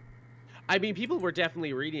much. I mean, people were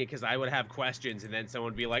definitely reading it because I would have questions, and then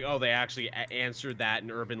someone would be like, oh, they actually answered that in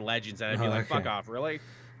Urban Legends, and I'd be like, fuck off, really?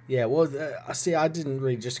 Yeah, well, see, I didn't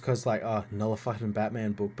read just because, like, another fucking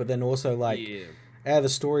Batman book, but then also, like, the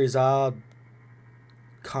stories are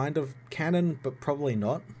kind of canon, but probably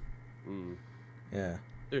not. Yeah.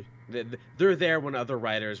 They're there when other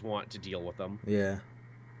writers want to deal with them. Yeah.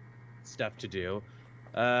 Stuff to do.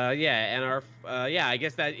 And our I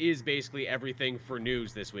guess that is basically everything for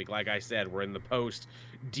news this week. Like I said, we're in the post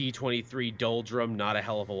D23 doldrum, not a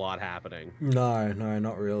hell of a lot happening. No,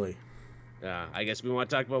 not really. I guess we want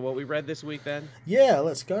to talk about what we read this week then? Yeah,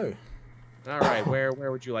 let's go. All right, where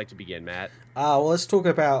would you like to begin, Matt? Well, let's talk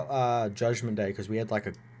about Judgment Day, because we had like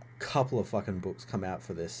a couple of fucking books come out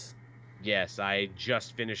for this. Yes, I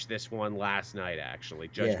just finished this one last night, actually.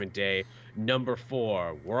 Judgment Day number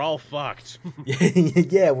 4. We're all fucked.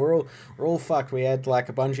 Yeah, we're all fucked. We had like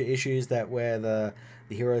a bunch of issues where the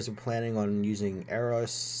heroes were planning on using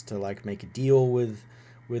Eros to like make a deal with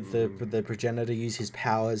the progenitor, use his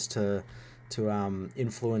powers to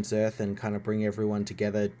influence Earth and kind of bring everyone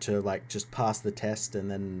together to like just pass the test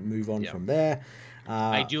and then move on from there.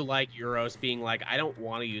 I do like Euros being like, I don't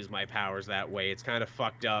want to use my powers that way. It's kind of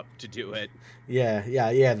fucked up to do it. Yeah.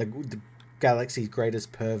 The galaxy's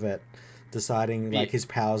greatest pervert deciding like his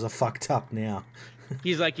powers are fucked up now.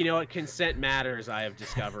 He's like, you know what? Consent matters, I have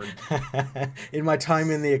discovered. In my time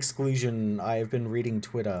in the exclusion, I have been reading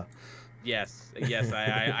Twitter. Yes.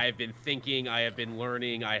 I have been thinking, I have been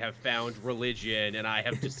learning, I have found religion, and I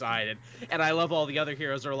have decided. And I love all the other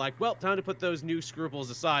heroes are like, well, time to put those new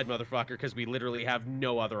scruples aside, motherfucker, because we literally have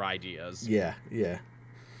no other ideas. Yeah.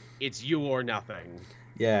 It's you or nothing.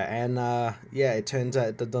 Yeah, and it turns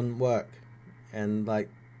out that doesn't work. And, like,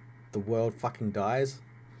 the world fucking dies.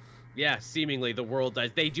 Yeah, seemingly the world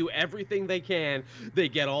dies. They do everything they can. They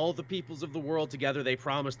get all the peoples of the world together. They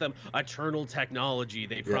promise them eternal technology.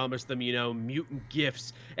 They Yep. promise them, mutant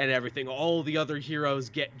gifts and everything. All the other heroes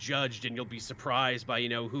get judged, and you'll be surprised by,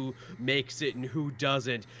 who makes it and who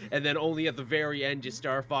doesn't. And then only at the very end is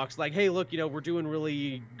Star Fox like, hey, look, we're doing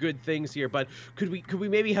really good things here, but could we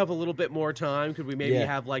maybe have a little bit more time? Could we maybe Yeah.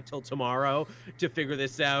 have like till tomorrow to figure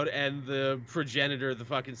this out? And the progenitor, the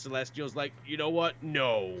fucking Celestial's like, you know what?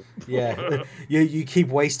 No. Yeah, you keep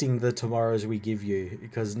wasting the tomorrows we give you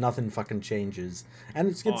because nothing fucking changes, and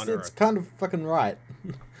it's kind of fucking right.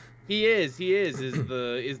 Is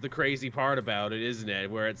the crazy part about it, isn't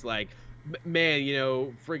it? Where it's like, man,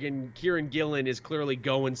 friggin' Kieran Gillen is clearly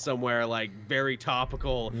going somewhere like very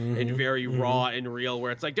topical and very raw and real.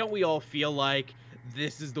 Where it's like, don't we all feel like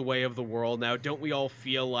this is the way of the world now? Don't we all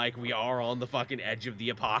feel like we are on the fucking edge of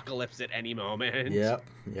the apocalypse at any moment? Yep.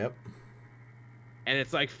 And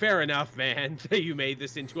it's like, fair enough, man, that you made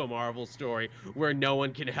this into a Marvel story where no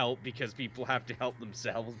one can help because people have to help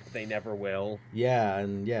themselves, but they never will. Yeah,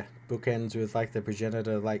 and book ends with like the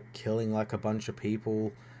progenitor like killing like a bunch of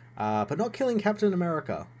people, but not killing Captain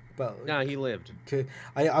America. But no, he lived.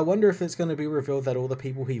 I wonder if it's going to be revealed that all the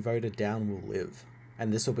people he voted down will live,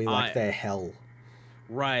 and this will be like their hell.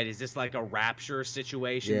 Right, is this like a rapture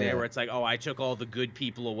situation there where it's like, oh, I took all the good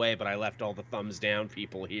people away, but I left all the thumbs down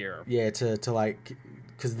people here? Yeah, to like,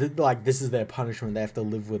 because this is their punishment. They have to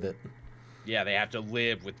live with it. Yeah, they have to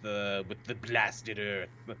live with the blasted Earth.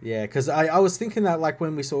 Yeah, because I was thinking that like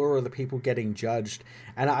when we saw all the people getting judged,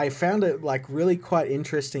 and I found it like really quite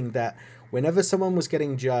interesting that whenever someone was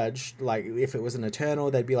getting judged, like if it was an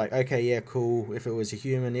Eternal, they'd be like, okay, yeah, cool. If it was a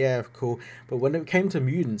human, yeah, cool. But when it came to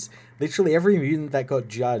mutants, literally every mutant that got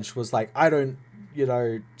judged was like, I don't,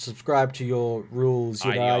 subscribe to your rules.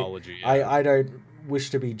 Ideology. I don't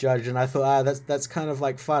wish to be judged. And I thought, that's kind of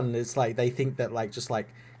like fun. It's like they think that like just like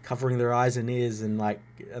covering their eyes and ears and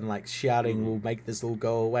shouting will make this all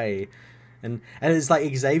go away. And it's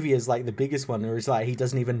like Xavier's like the biggest one, where it's like he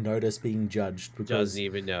doesn't even notice being judged because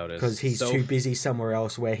he's too busy somewhere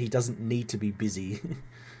else where he doesn't need to be busy.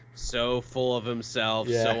 So full of himself,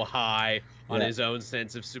 so high on his own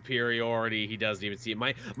sense of superiority, he doesn't even see it.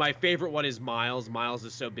 My favorite one is Miles. Miles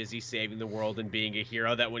is so busy saving the world and being a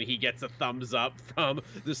hero that when he gets a thumbs up from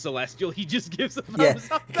the Celestial, he just gives a thumbs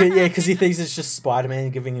up back. Yeah, because he thinks it's just Spider-Man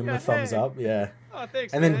giving him a thumbs up. Yeah. Oh,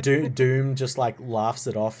 thanks, and man. Then Doom just like laughs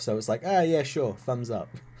it off, so it's like, yeah, sure, thumbs up.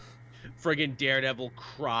 Friggin' Daredevil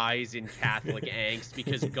cries in Catholic angst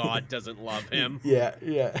because God doesn't love him. Yeah.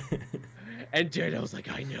 And Daredevil's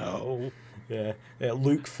like, I know. Yeah.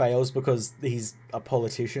 Luke fails because he's a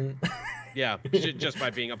politician. Yeah, just by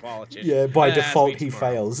being a politician. Yeah, by default he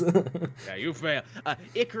fails. Yeah, you fail.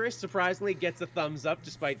 Icarus surprisingly gets a thumbs up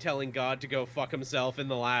despite telling God to go fuck himself in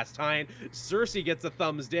the last time. Cersei gets a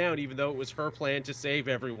thumbs down even though it was her plan to save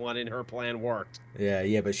everyone and her plan worked.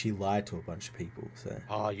 Yeah, but she lied to a bunch of people, so...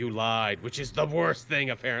 Oh, you lied, which is the worst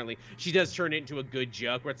thing, apparently. She does turn it into a good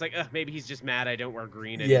joke where it's like, maybe he's just mad I don't wear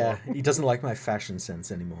green anymore. Yeah, he doesn't like my fashion sense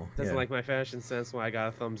anymore. Doesn't like my fashion sense, why I got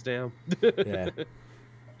a thumbs down. Yeah.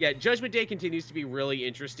 Yeah, Judgment Day continues to be really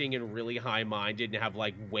interesting and really high-minded and have,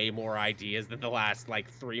 like, way more ideas than the last, like,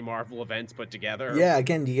 3 Marvel events put together. Yeah,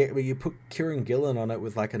 again, you put Kieran Gillen on it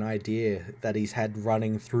with, like, an idea that he's had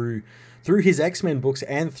running through his X-Men books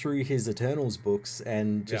and through his Eternals books,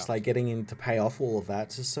 and just, like, getting him to pay off all of that.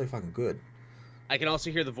 It's just so fucking good. I can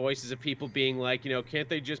also hear the voices of people being like, can't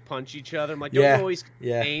they just punch each other? I'm like, don't always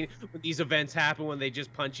complain when these events happen when they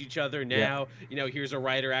just punch each other. Now, here's a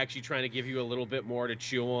writer actually trying to give you a little bit more to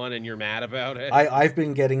chew on and you're mad about it. I've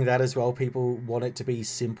been getting that as well. People want it to be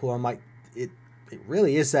simple. I'm like, it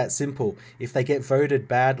really is that simple. If they get voted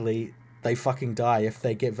badly, they fucking die. If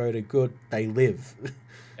they get voted good, they live.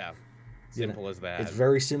 Yeah, simple as that. It's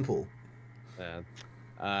very simple.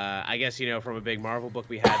 I guess, from a big Marvel book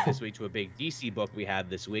we had this week to a big DC book we had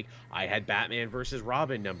this week, I had Batman vs.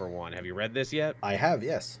 Robin #1. Have you read this yet? I have,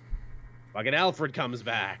 yes. Fucking Alfred comes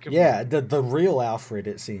back. Yeah, the real Alfred,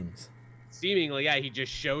 it seems. Seemingly, yeah, he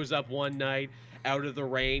just shows up one night out of the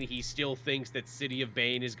rain. He still thinks that City of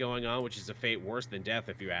Bane is going on, which is a fate worse than death,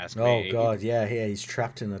 if you ask me. Oh, God, yeah, he's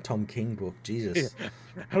trapped in a Tom King book. Jesus.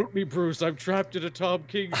 Help me, Bruce. I'm trapped in a Tom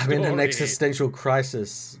King story. I'm in an existential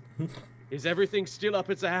crisis. Is everything still up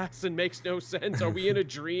its ass and makes no sense? Are we in a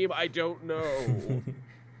dream? I don't know.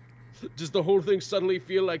 Does the whole thing suddenly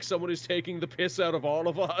feel like someone is taking the piss out of all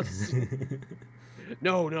of us?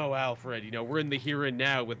 No, Alfred. We're in the here and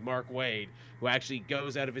now with Mark Waid, who actually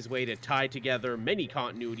goes out of his way to tie together many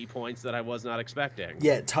continuity points that I was not expecting.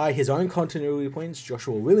 Yeah, tie his own continuity points,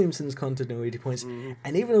 Joshua Williamson's continuity points,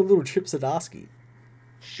 and even a little Chip Zdarsky.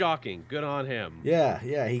 Shocking. Good on him. Yeah,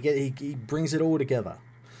 he brings it all together.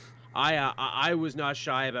 I was not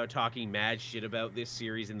shy about talking mad shit about this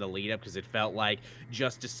series in the lead up because it felt like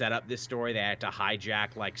just to set up this story they had to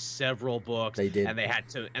hijack like several books. They did. And they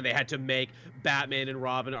had to make Batman and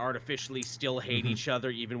Robin artificially still hate each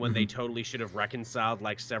other even when they totally should have reconciled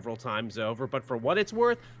like several times over. But for what it's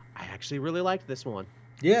worth, I actually really liked this one.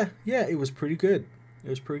 Yeah, it was pretty good. It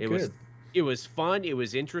was fun. It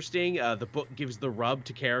was interesting. The book gives the rub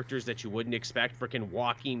to characters that you wouldn't expect. Frickin'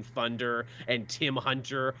 Joaquin Thunder and Tim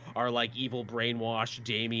Hunter are like evil brainwashed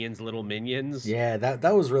Damien's little minions. Yeah,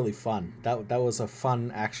 that was really fun. That was a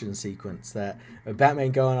fun action sequence. That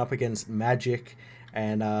Batman going up against magic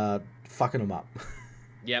and fucking him up.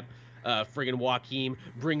 Yep. Friggin' Joaquin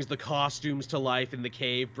brings the costumes to life in the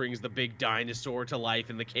cave, brings the big dinosaur to life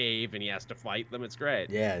in the cave, and he has to fight them. It's great.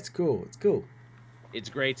 Yeah, it's cool. It's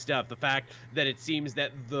great stuff. The fact that it seems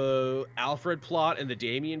that the Alfred plot and the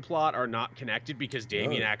Damien plot are not connected because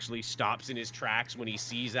Damien actually stops in his tracks when he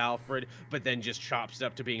sees Alfred, but then just chops it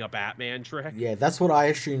up to being a Batman trick. Yeah, that's what I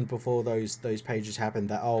assumed before those pages happened,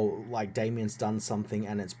 that, like, Damien's done something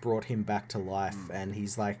and it's brought him back to life, and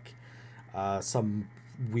he's like some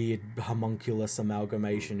weird homunculus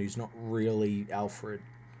amalgamation who's not really Alfred.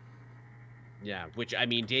 Yeah, which, I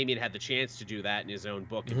mean, Damien had the chance to do that in his own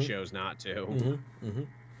book and chose not to.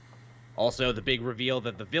 Also, the big reveal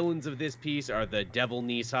that the villains of this piece are the Devil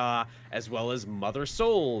Nisa, as well as Mother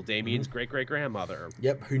Soul, Damien's great-great-grandmother.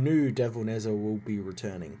 Yep, who knew Devil Neza will be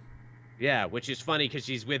returning. Yeah, which is funny because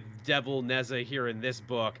she's with Devil Neza here in this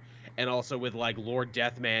book, and also with, like, Lord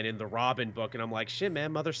Deathman in the Robin book, and I'm like, shit,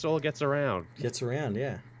 man, Mother Soul gets around. Gets around.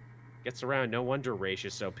 No wonder Raish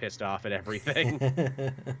is so pissed off at everything.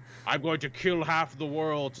 I'm going to kill half the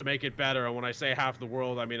world to make it better. And when I say half the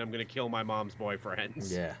world, I mean I'm going to kill my mom's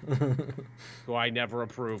boyfriends. Yeah. Who I never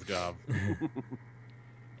approved of.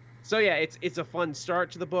 So yeah, it's a fun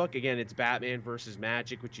start to the book. Again, it's Batman versus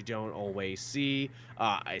magic, which you don't always see.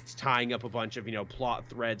 It's tying up a bunch of, plot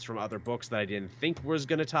threads from other books that I didn't think was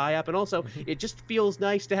going to tie up. And also, it just feels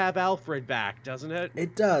nice to have Alfred back, doesn't it?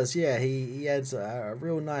 It does, yeah. He adds a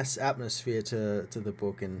real nice atmosphere to the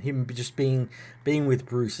book. And him just being with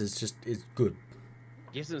Bruce is good.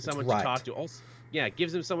 Gives him someone to talk to. Also, yeah,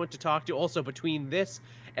 gives him someone to talk to. Also, between this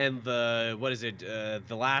and the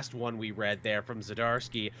last one we read there from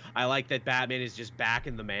Zdarsky, I like that Batman is just back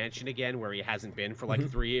in the mansion again where he hasn't been for like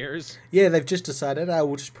 3 years. Yeah, they've just decided,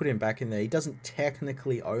 we'll just put him back in there. He doesn't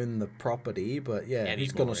technically own the property, but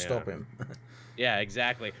who's going to stop him? Yeah,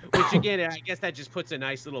 exactly. Which, again, I guess that just puts a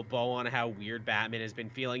nice little bow on how weird Batman has been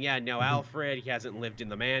feeling. Yeah, no Alfred, he hasn't lived in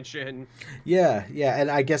the mansion. Yeah, and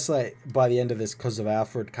I guess like by the end of this, because of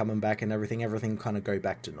Alfred coming back and everything kind of go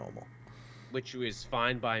back to normal. Which is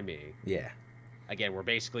fine by me. Yeah. Again, we're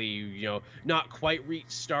basically, not quite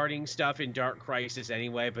restarting stuff in Dark Crisis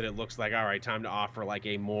anyway, but it looks like, all right, time to offer like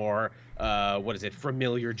a more,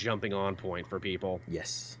 familiar jumping on point for people.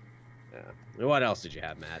 Yes. Yeah. What else did you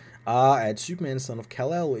have, Matt? I had Superman, Son of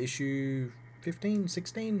Kal-El, issue 15,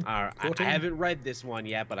 16, 14? I haven't read this one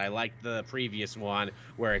yet, but I liked the previous one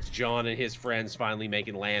where it's John and his friends finally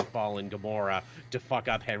making landfall in Gomorrah to fuck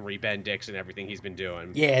up Henry Bendix and everything he's been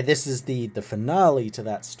doing. Yeah, this is the finale to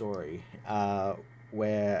that story,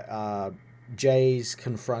 where Jay's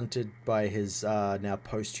confronted by his now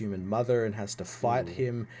post-human mother and has to fight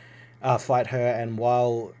her, and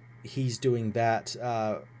while he's doing that,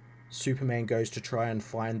 Superman goes to try and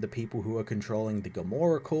find the people who are controlling the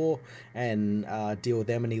Gomorrah core and deal with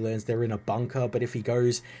them, and he learns they're in a bunker, but if he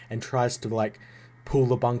goes and tries to like pull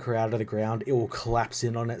the bunker out of the ground, it will collapse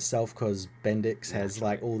in on itself because Bendix has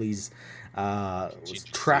like all these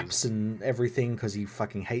traps and everything because he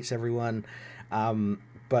fucking hates everyone.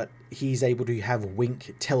 But he's able to have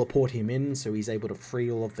Wink teleport him in, so he's able to free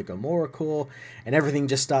all of the Gomorrah core, and everything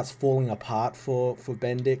just starts falling apart for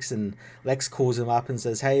Bendix, and Lex calls him up and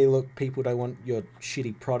says, hey, look, people don't want your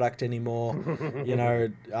shitty product anymore.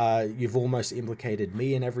 You've almost implicated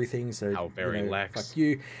me in everything, so how very Lex. Fuck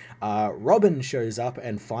you. Robin shows up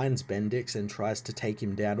and finds Bendix and tries to take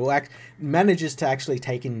him down. Well, manages to actually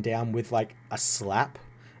take him down with like a slap.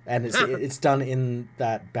 And it's done in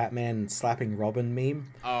that Batman slapping Robin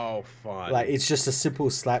meme. Oh, fun. Like, it's just a simple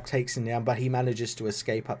slap takes him down, but he manages to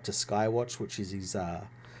escape up to Skywatch, which is his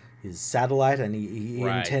satellite, and he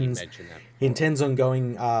intends on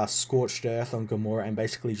going scorched earth on Gomorrah and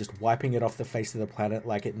basically just wiping it off the face of the planet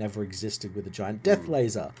like it never existed with a giant death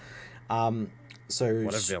laser. So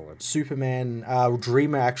what a villain. Superman,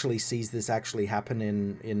 Dreamer actually sees this actually happen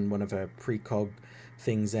in one of her precog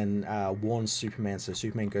things and warns Superman, so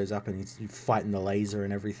Superman goes up and he's fighting the laser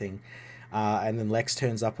and everything. and then Lex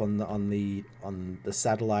turns up on the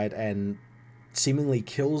satellite and seemingly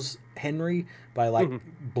kills Henry by like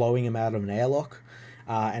blowing him out of an airlock.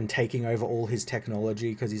 And taking over all his technology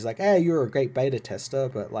because he's like, "Hey, you're a great beta tester,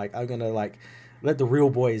 but like I'm gonna like let the real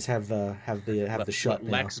boys have the shot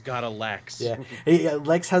now." Lex got a Lex. Yeah,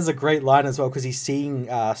 Lex has a great line as well because he's seeing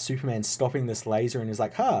Superman stopping this laser and he's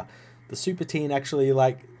like, "Huh, the super teen actually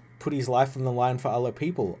like put his life on the line for other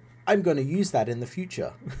people. I'm going to use that in the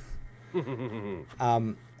future."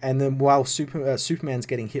 And then while Superman's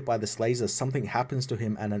getting hit by this laser, something happens to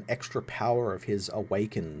him and an extra power of his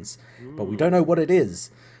awakens. But we don't know what it is.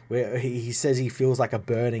 Where he says he feels like a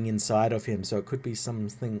burning inside of him, so it could be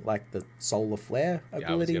something like the solar flare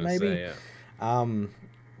ability, maybe. Say, yeah.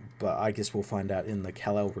 But I guess we'll find out in the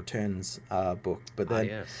Kal-El Returns book. But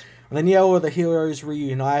then, and then all the heroes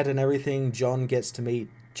reunite and everything. John gets to meet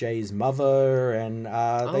Jay's mother, and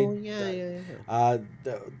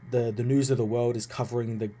the news of the world is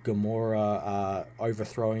covering the Gamora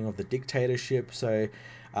overthrowing of the dictatorship. So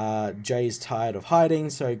Jay's tired of hiding,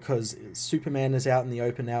 so because Superman is out in the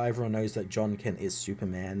open now, everyone knows that John Kent is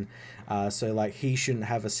Superman. So like he shouldn't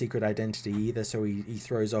have a secret identity either, so he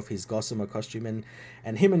throws off his gossamer costume,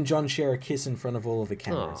 and him and John share a kiss in front of all of the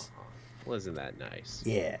cameras. Wasn't that nice?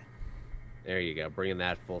 Yeah. There you go, bringing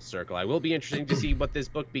that full circle. I will be interesting to see what this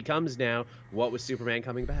book becomes now. What was Superman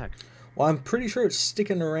coming back? Well, I'm pretty sure it's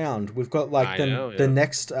sticking around. We've got like the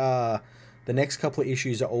next couple of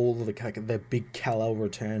issues are all the big Kal-El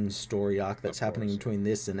Returns story arc that's happening between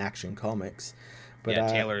this and Action Comics. But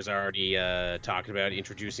Taylor's already talking about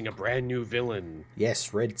introducing a brand new villain.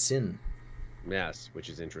 Yes, Red Sin. Yes, which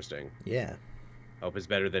is interesting. Yeah. Hope is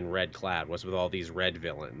better than Red Clad. What's with all these red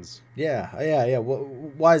villains? Yeah.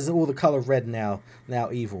 Why is all the color red now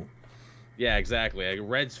evil? Yeah, exactly. Like,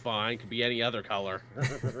 red's fine. Could be any other color.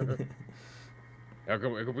 It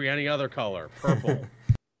could be any other color. Purple.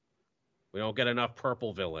 We don't get enough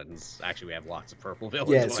purple villains. Actually, we have lots of purple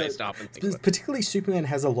villains when I stop and think. Particularly Superman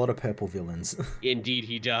has a lot of purple villains. Indeed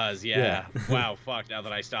he does, yeah. Wow, fuck, now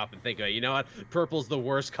that I stop and think of it. You know what? Purple's the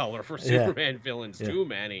worst color for Superman villains. Too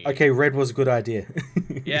many. Okay, red was a good idea.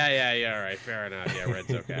 Yeah, all right, fair enough. Yeah, red's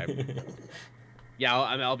okay. Yeah,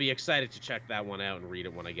 I'll be excited to check that one out and read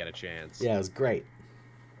it when I get a chance. Yeah, it was great.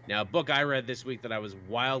 Now, a book I read this week that I was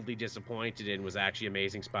wildly disappointed in was actually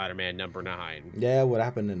Amazing Spider-Man #9. Yeah, what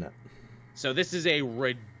happened in it? So this is a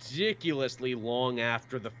ridiculously long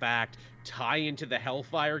after the fact tie into the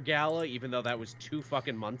Hellfire Gala, even though that was 2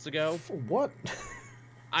 fucking months ago. For what?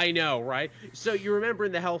 I know, right? So you remember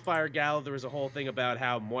in the Hellfire Gala, there was a whole thing about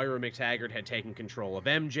how Moira McTaggart had taken control of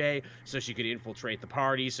MJ so she could infiltrate the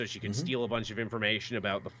party, so she could steal a bunch of information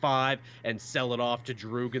about the Five and sell it off to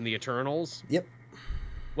Droog and the Eternals. Yep.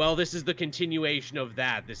 Well, this is the continuation of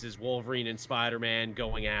that. This is Wolverine and Spider-Man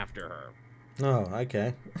going after her. Oh,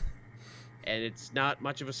 okay. And it's not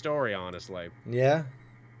much of a story, honestly. Yeah?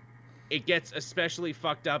 It gets especially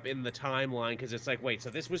fucked up in the timeline, because it's like, wait, so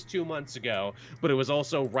this was 2 months ago, but it was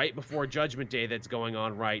also right before Judgment Day that's going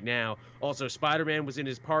on right now. Also, Spider-Man was in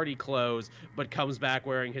his party clothes, but comes back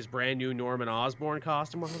wearing his brand new Norman Osborn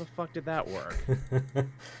costume. Well, how the fuck did that work?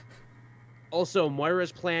 Also,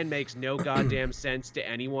 Moira's plan makes no goddamn sense to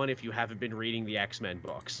anyone if you haven't been reading the X-Men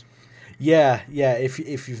books. Yeah.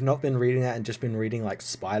 If you've not been reading that and just been reading like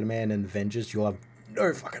Spider-Man and Avengers, you'll have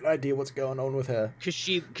no fucking idea what's going on with her. Cause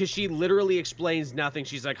she literally explains nothing.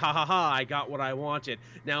 She's like, ha ha ha, I got what I wanted.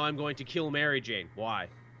 Now I'm going to kill Mary Jane. Why?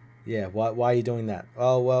 Yeah, why are you doing that?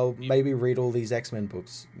 Oh, well, maybe read all these X-Men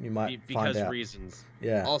books. You might find out. Because reasons.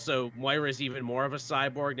 Yeah. Also, Moira's even more of a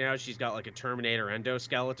cyborg now. She's got like a Terminator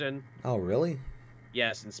endoskeleton. Oh, really?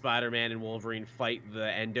 Yes, and Spider-Man and Wolverine fight the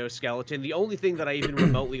endoskeleton. The only thing that I even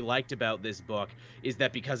remotely liked about this book is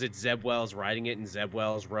that because it's Zeb Wells writing it and Zeb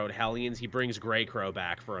Wells wrote Hellions, he brings Grey Crow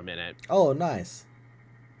back for a minute. Oh, nice.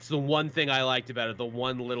 It's the one thing I liked about it, the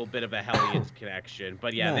one little bit of a Hellions connection.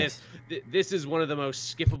 But yeah, nice. This is one of the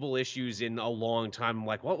most skippable issues in a long time. I'm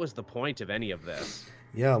like, what was the point of any of this?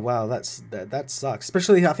 Yeah, wow, that sucks.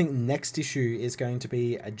 Especially, I think next issue is going to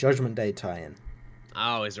be a Judgment Day tie-in.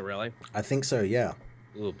 Oh, is it really? I think so, yeah.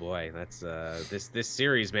 Oh boy, that's this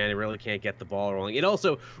series, man. It really can't get the ball rolling. It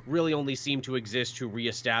also really only seemed to exist to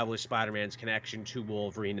reestablish Spider-Man's connection to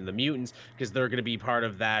Wolverine and the mutants, because they're going to be part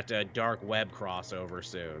of that dark web crossover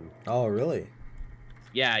soon. Oh, really?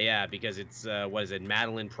 Yeah, because it's what is it,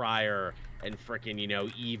 Madeline Pryor and frickin'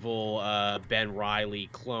 evil Ben Reilly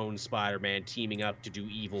clone Spider-Man teaming up to do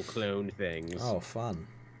evil clone things. Oh, fun.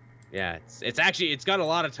 Yeah, it's got a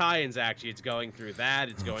lot of tie-ins, actually. It's going through that.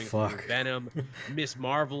 It's going through Venom. Miss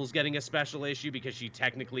Marvel's getting a special issue because she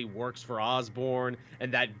technically works for Osborn,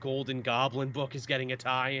 and that Golden Goblin book is getting a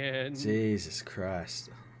tie-in. Jesus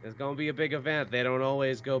Christ. It's going to be a big event. They don't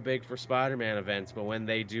always go big for Spider-Man events, but when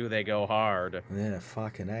they do, they go hard. Yeah,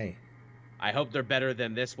 fucking A. I hope they're better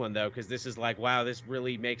than this one, though, because this is like, wow, this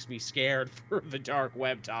really makes me scared for the Dark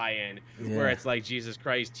Web tie-in, where it's like, Jesus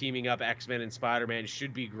Christ, teaming up X-Men and Spider-Man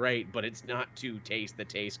should be great, but it's not two tastes that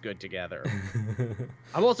taste good together.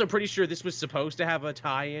 I'm also pretty sure this was supposed to have a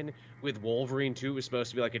tie-in with Wolverine, too. It was supposed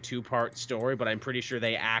to be like a two-part story, but I'm pretty sure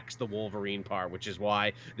they axed the Wolverine part, which is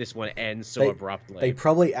why this one ends so abruptly. They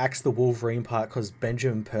probably axed the Wolverine part because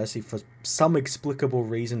Benjamin Percy, for some explicable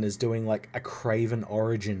reason, is doing like a Kraven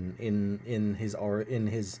origin in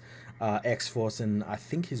his X-Force and I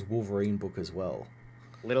think his Wolverine book as well.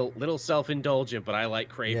 Little self-indulgent, but I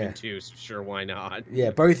like Kraven too, so sure, why not? Yeah,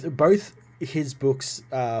 both his books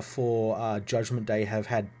for Judgment Day have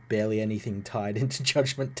had barely anything tied into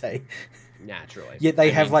Judgment Day. Naturally. Yet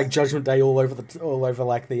they have like Judgment Day all over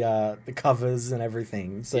like the covers and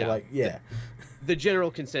everything. So The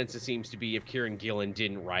general consensus seems to be if Kieran Gillen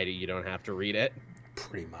didn't write it, you don't have to read it.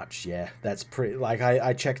 Pretty much, yeah. That's pretty... Like,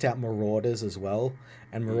 I checked out Marauders as well,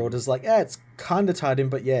 and Marauders like, it's kind of tied in,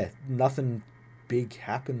 but nothing big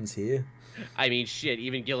happens here. I mean, shit,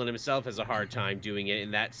 even Gillen himself has a hard time doing it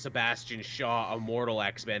in that Sebastian Shaw Immortal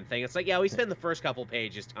X-Men thing. It's like, we spend the first couple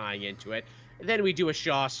pages tying into it, and then we do a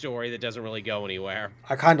Shaw story that doesn't really go anywhere.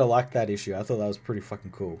 I kind of liked that issue. I thought that was pretty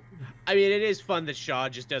fucking cool. I mean, it is fun that Shaw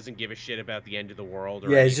just doesn't give a shit about the end of the world or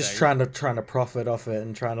anything. He's just trying to profit off it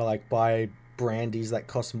and trying to, like, buy brandies that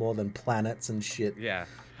cost more than planets and shit. Yeah.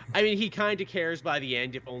 I mean, he kind of cares by the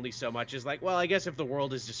end, if only so much as like, well, I guess if the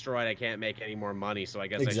world is destroyed, I can't make any more money, so I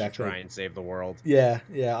guess I should try and save the world. Yeah,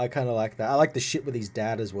 I kind of like that. I like the shit with his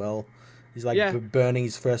dad as well. He's like burning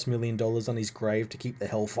his first $1 million on his grave to keep the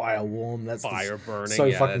hellfire warm. That's fire burning.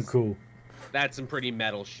 So fucking cool. That's some pretty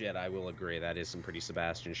metal shit, I will agree. That is some pretty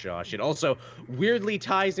Sebastian Shaw shit. Also, weirdly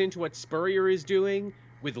ties into what Spurrier is doing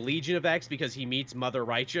with Legion of X because he meets Mother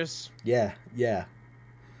Righteous. Yeah.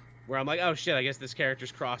 Where I'm like, oh shit, I guess this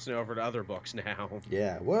character's crossing over to other books now.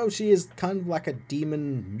 Yeah, well, she is kind of like a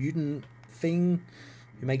demon mutant thing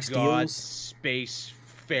who makes deals. Space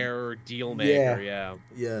fair deal maker,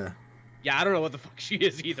 yeah. Yeah, I don't know what the fuck she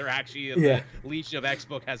is either, actually. The Legion of X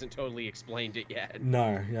book hasn't totally explained it yet.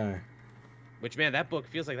 No. Which, man, that book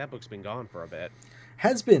feels like that book's been gone for a bit.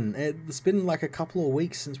 Has been. It's been like a couple of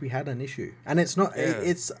weeks since we had an issue. And it's not,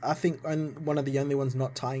 it's, I think, one of the only ones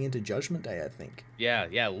not tying into Judgment Day, I think.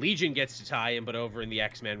 Yeah, Legion gets to tie in, but over in the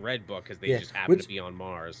X-Men Red book, because they just happen to be on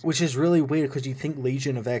Mars. Which is really weird, because you think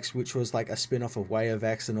Legion of X, which was like a spin-off of Way of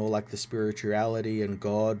X and all like the spirituality and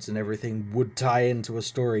gods and everything, would tie into a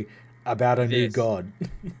story about a new god.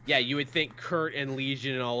 Yeah, you would think Kurt and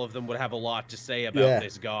Legion and all of them would have a lot to say about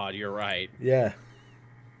this god, you're right. Yeah.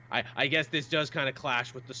 I guess this does kind of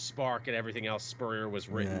clash with the spark and everything else Spurrier was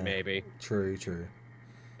written, maybe. True.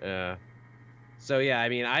 So yeah, I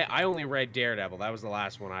mean, I only read Daredevil. That was the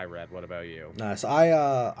last one I read. What about you? Nice.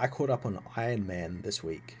 I caught up on Iron Man this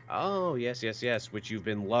week. Oh, yes, which you've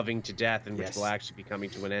been loving to death and which will actually be coming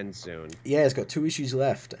to an end soon. Yeah, it's got 2 issues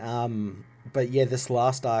left. But yeah, this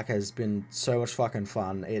last arc has been so much fucking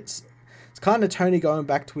fun. It's kind of Tony going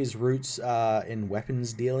back to his roots in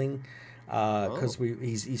weapons dealing. Because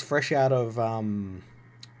he's fresh out of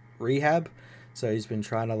rehab, so he's been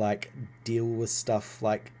trying to like deal with stuff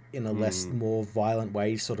like in a more violent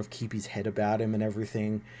way, sort of keep his head about him and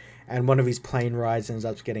everything. And one of his plane rides ends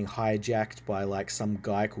up getting hijacked by like some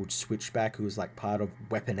guy called Switchback, who's like part of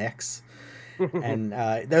Weapon X. And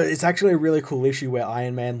it's actually a really cool issue where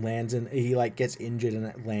Iron Man he like gets injured and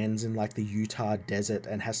it lands in like the Utah desert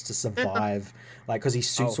and has to survive, like because his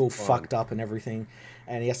suit's all fucked up and everything,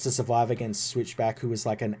 and he has to survive against Switchback, who was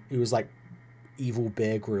like evil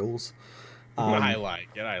Bear Grylls. I like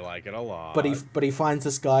it a lot. But he finds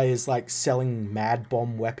this guy is like selling mad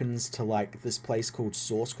bomb weapons to like this place called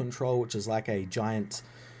Source Control, which is like a giant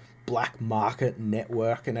black market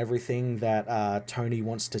network and everything that Tony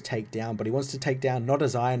wants to take down, but he wants to take down not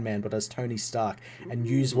as Iron Man but as Tony Stark and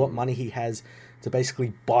use what money he has to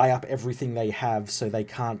basically buy up everything they have so they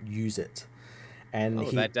can't use it. And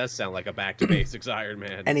that does sound like a back to basics Iron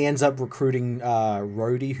Man. And he ends up recruiting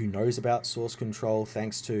Rhodey, who knows about Source Control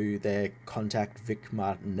thanks to their contact Vic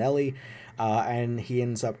Martinelli, and he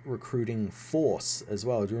ends up recruiting Force as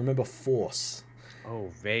well. Do you remember Force?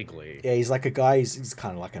 Oh, vaguely. Yeah, he's like a guy, he's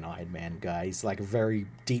kind of like an Iron Man guy. He's like a very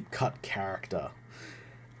deep-cut character.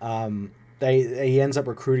 He ends up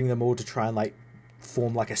recruiting them all to try and like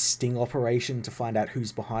form like a sting operation to find out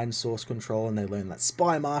who's behind Source Control, and they learn that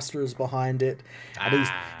Spy Master is behind it, and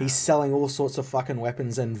he's selling all sorts of fucking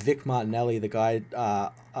weapons. And Vic Martinelli, the guy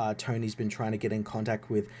Tony's been trying to get in contact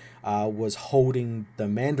with, was holding the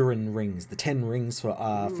Mandarin rings, the 10 rings for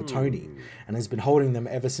Tony, and has been holding them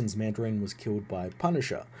ever since Mandarin was killed by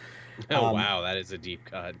Punisher. Oh, wow, that is a deep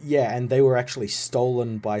cut. Yeah, and they were actually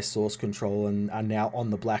stolen by Source Control and are now on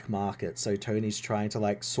the black market. So Tony's trying to,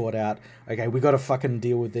 like, sort out, okay, we got to fucking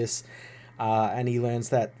deal with this. And he learns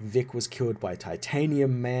that Vic was killed by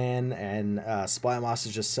Titanium Man, and Spy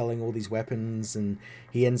Master's just selling all these weapons, and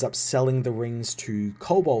he ends up selling the rings to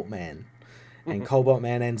Cobalt Man. And Cobalt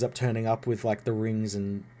Man ends up turning up with, like, the rings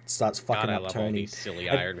and starts fucking up Tony. All these silly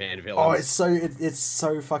Iron Man villains. Oh, it's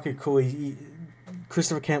so fucking cool.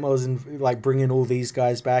 Christopher Cantwell is like bringing all these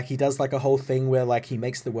guys back. He does like a whole thing where like he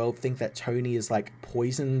makes the world think that Tony is like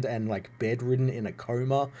poisoned and like bedridden in a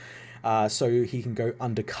coma, so he can go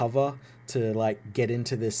undercover to like get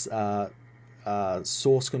into this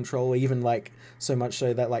Source Control. Even like so much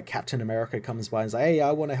so that like Captain America comes by and is like, hey,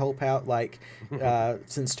 I want to help out, like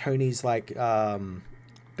since Tony's like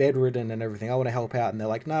bedridden and everything, I want to help out. And they're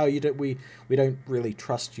like, no, you don't, we don't really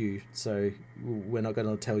trust you, so we're not going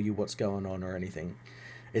to tell you what's going on or anything.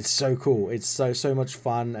 It's so cool. It's so much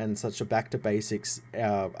fun and such a back to basics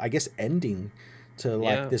I guess ending to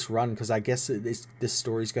like this run, because I guess this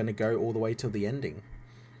story's going to go all the way till the ending.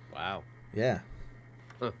 Wow. Yeah.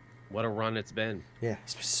 Huh. What a run it's been. Yeah,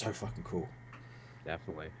 it's so fucking cool.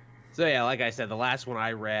 Definitely. So yeah, like I said, the last one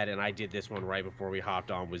I read, and I did this one right before we hopped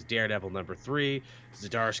on, was Daredevil #3,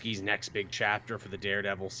 Zdarsky's next big chapter for the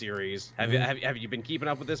Daredevil series. Have you been keeping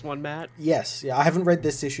up with this one, Matt? Yes. Yeah, I haven't read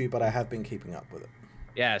this issue, but I have been keeping up with it.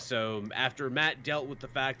 Yeah, so after Matt dealt with the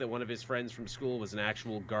fact that one of his friends from school was an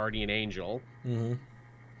actual guardian angel,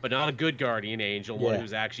 but not a good guardian angel, one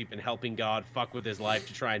who's actually been helping God fuck with his life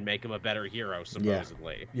to try and make him a better hero,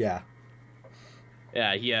 supposedly. Yeah.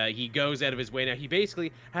 Yeah, he goes out of his way. Now, he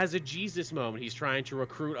basically has a Jesus moment. He's trying to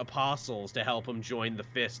recruit apostles to help him join the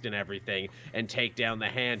Fist and everything and take down the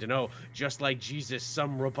Hand. And, just like Jesus,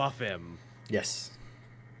 some rebuff him. Yes.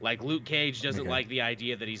 Like, Luke Cage doesn't like the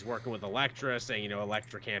idea that he's working with Elektra, saying,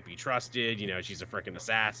 Elektra can't be trusted. She's a freaking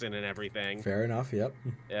assassin and everything. Fair enough, yep.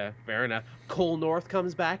 Yeah, fair enough. Cole North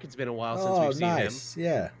comes back. It's been a while since we've seen him.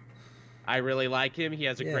 Yeah. I really like him. He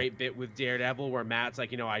has a great bit with Daredevil where Matt's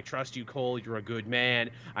like, I trust you, Cole. You're a good man.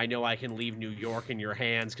 I know I can leave New York in your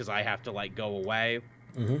hands because I have to, like, go away.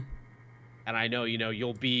 Mm-hmm. And I know,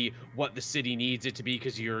 you'll be what the city needs it to be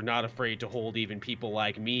because you're not afraid to hold even people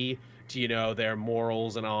like me to, their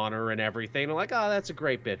morals and honor and everything. And I'm like, that's a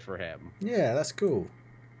great bit for him. Yeah, that's cool.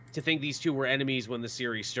 To think these two were enemies when the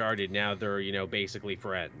series started, now they're, basically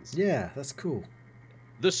friends. Yeah, that's cool.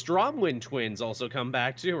 The Stromwind twins also come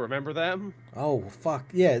back too. Remember them? Oh, fuck.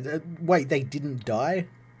 Yeah. Wait, they didn't die?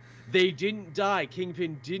 They didn't die.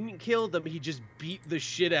 Kingpin didn't kill them. He just beat the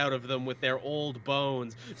shit out of them with their old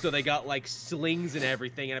bones. So they got, like, slings and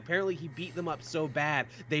everything. And apparently he beat them up so bad,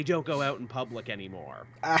 they don't go out in public anymore.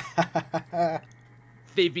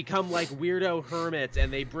 They've become, like, weirdo hermits,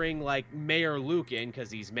 and they bring, like, Mayor Luke in,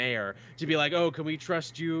 because he's mayor, to be like, can we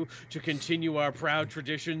trust you to continue our proud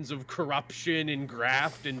traditions of corruption and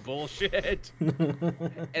graft and bullshit?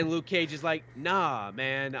 And Luke Cage is like, nah,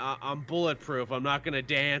 man, I'm bulletproof. I'm not going to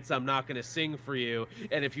dance. I'm not going to sing for you.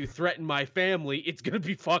 And if you threaten my family, it's going to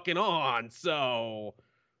be fucking on. So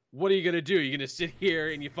what are you going to do? You're going to sit here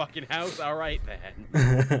in your fucking house? All right,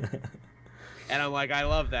 then. And I'm like, I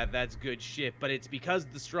love that. That's good shit. But it's because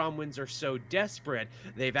the Stromwinds are so desperate,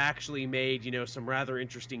 they've actually made, some rather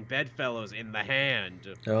interesting bedfellows in the Hand.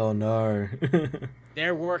 Oh, no.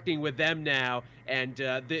 They're working with them now, and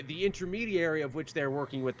the intermediary of which they're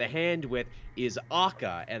working with the Hand with is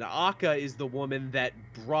Akka. And Akka is the woman that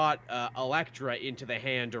brought Elektra into the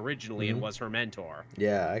Hand originally and was her mentor.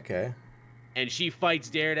 Yeah, okay. And she fights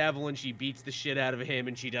Daredevil, and she beats the shit out of him,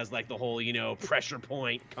 and she does, like, the whole, pressure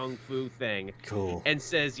point kung fu thing. Cool. And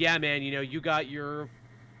says, yeah, man, you got your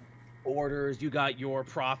orders, you got your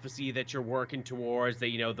prophecy that you're working towards,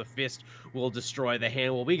 that, the Fist will destroy the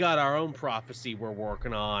Hand. Well, we got our own prophecy we're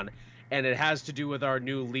working on, and it has to do with our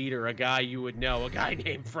new leader, a guy you would know, a guy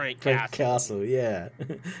named Frank Castle. Frank Castle, yeah.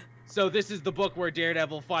 So this is the book where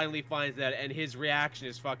Daredevil finally finds that, and his reaction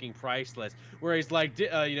is fucking priceless. Where he's like,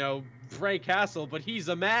 Frank Castle, but he's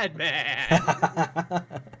a madman.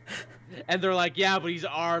 And they're like, yeah, but he's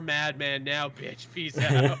our madman now, bitch. Peace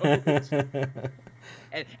out.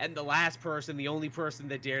 And the last person, the only person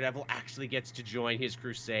that Daredevil actually gets to join his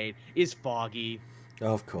crusade is Foggy.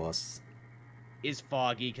 Of course. is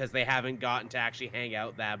foggy because they haven't gotten to actually hang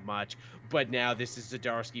out that much. But now this is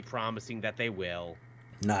Zdarsky promising that they will.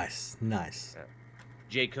 Nice.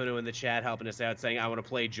 Jay Kuno in the chat helping us out saying, I want to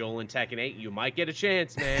play Joel in Tekken 8. You might get a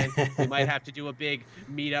chance, man. We might have to do a big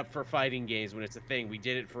meetup for fighting games when it's a thing. We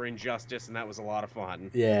did it for Injustice, and that was a lot of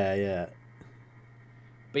fun. Yeah.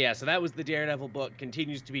 But yeah, so that was the Daredevil book.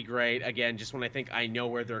 Continues to be great. Again, just when I think I know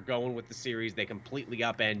where they're going with the series, they completely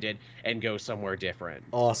upend it and go somewhere different.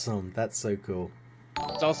 Awesome. That's so cool.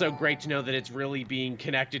 It's also great to know that it's really being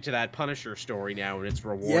connected to that Punisher story now, and it's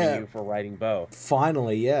rewarding you for writing both.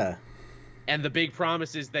 Finally, yeah. And the big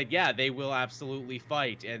promise is that, yeah, they will absolutely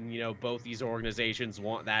fight. And, both these organizations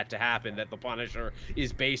want that to happen, that the Punisher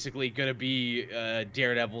is basically going to be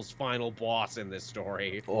Daredevil's final boss in this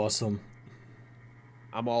story. Awesome.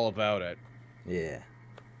 I'm all about it. Yeah.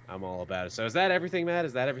 I'm all about it. So is that everything, Matt?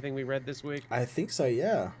 Is that everything we read this week? I think so,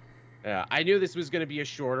 yeah. Yeah, I knew this was going to be a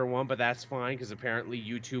shorter one, but that's fine, because apparently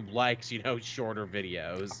YouTube likes, shorter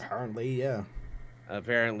videos. Apparently, yeah.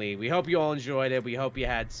 Apparently. We hope you all enjoyed it. We hope you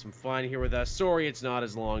had some fun here with us. Sorry it's not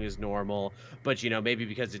as long as normal, but, maybe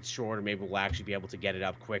because it's shorter, maybe we'll actually be able to get it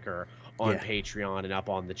up quicker on Patreon and up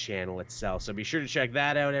on the channel itself. So be sure to check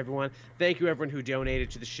that out, everyone. Thank you, everyone who donated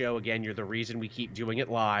to the show. Again, you're the reason we keep doing it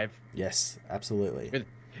live. Yes, absolutely.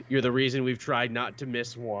 You're the reason we've tried not to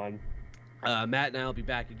miss one. Matt and I will be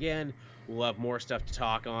back again. We'll have more stuff to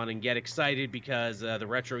talk on, and get excited because the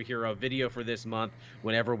Retro Hero video for this month,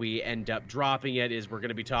 whenever we end up dropping it, is we're going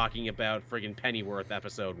to be talking about friggin' Pennyworth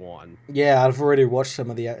episode 1. Yeah, I've already watched some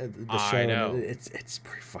of the show. I know. And it's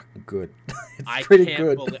pretty fucking good. I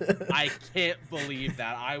can't believe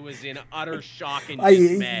that. I was in utter shock and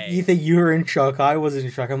dismay. You think you were in shock? I was in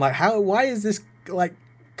shock. I'm like, why is this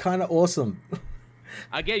kind of awesome?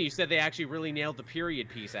 Again, you said they actually really nailed the period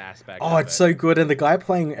piece aspect. Oh, it's so good, and the guy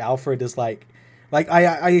playing Alfred is like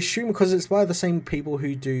I assume because it's by the same people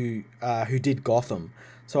who did Gotham,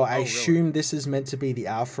 so I assume this is meant to be the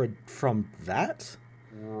Alfred from that.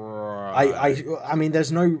 Right. I mean,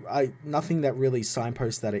 there's nothing that really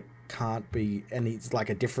signposts that it can't be, and it's like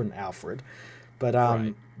a different Alfred, but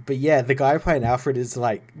right. But yeah, the guy playing Alfred is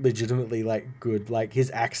like legitimately like good. Like his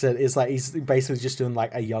accent is like he's basically just doing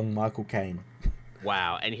like a young Michael Caine.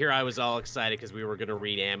 Wow, and here I was all excited because we were going to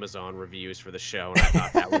read Amazon reviews for the show, and I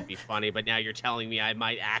thought that would be funny, but now you're telling me I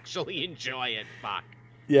might actually enjoy it. Fuck.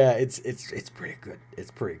 Yeah, it's pretty good.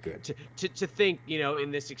 It's pretty good. To think,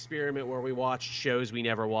 in this experiment where we watched shows we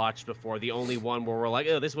never watched before, the only one where we're like,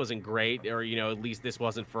 oh, this wasn't great, or, at least this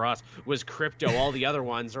wasn't for us, was Crypto. All the other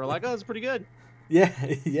ones are like, oh, it's pretty good. Yeah.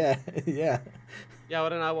 Yeah, why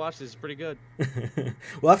didn't I watch this? It's pretty good.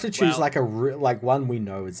 We'll have to choose one we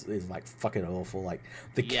know is like fucking awful, like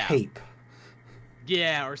the Cape.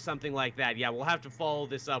 Yeah, or something like that. Yeah, we'll have to follow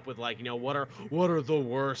this up with what are the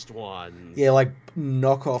worst ones? Yeah, like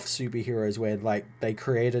knockoff superheroes where like they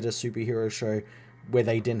created a superhero show where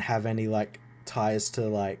they didn't have any like ties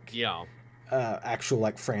to actual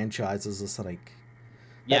like franchises or something.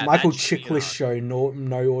 Yeah, that Michael Chiklis show,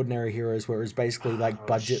 No Ordinary Heroes, where it was basically like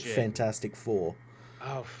budget shit. Fantastic Four.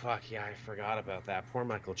 Oh fuck yeah, I forgot about that. Poor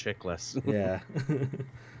Michael Chiklis. Yeah.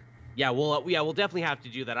 Yeah, we'll definitely have to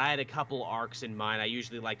do that. I had a couple arcs in mind. I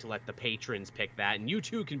usually like to let the patrons pick that, and you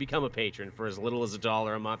too can become a patron for as little as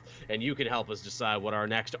 $1 a month, and you can help us decide what our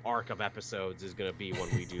next arc of episodes is going to be when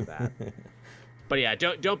we do that. But yeah,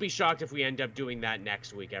 don't be shocked if we end up doing that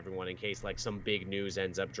next week, everyone, in case some big news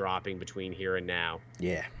ends up dropping between here and now.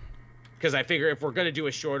 Yeah. Because I figure if we're going to do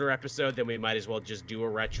a shorter episode, then we might as well just do a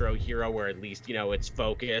Retro Hero where at least, it's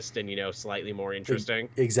focused and, slightly more interesting.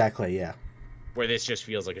 Exactly, yeah. Where this just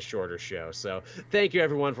feels like a shorter show. So thank you,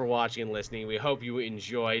 everyone, for watching and listening. We hope you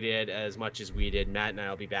enjoyed it as much as we did. Matt and I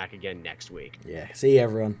will be back again next week. Yeah. See you,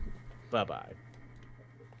 everyone. Bye-bye.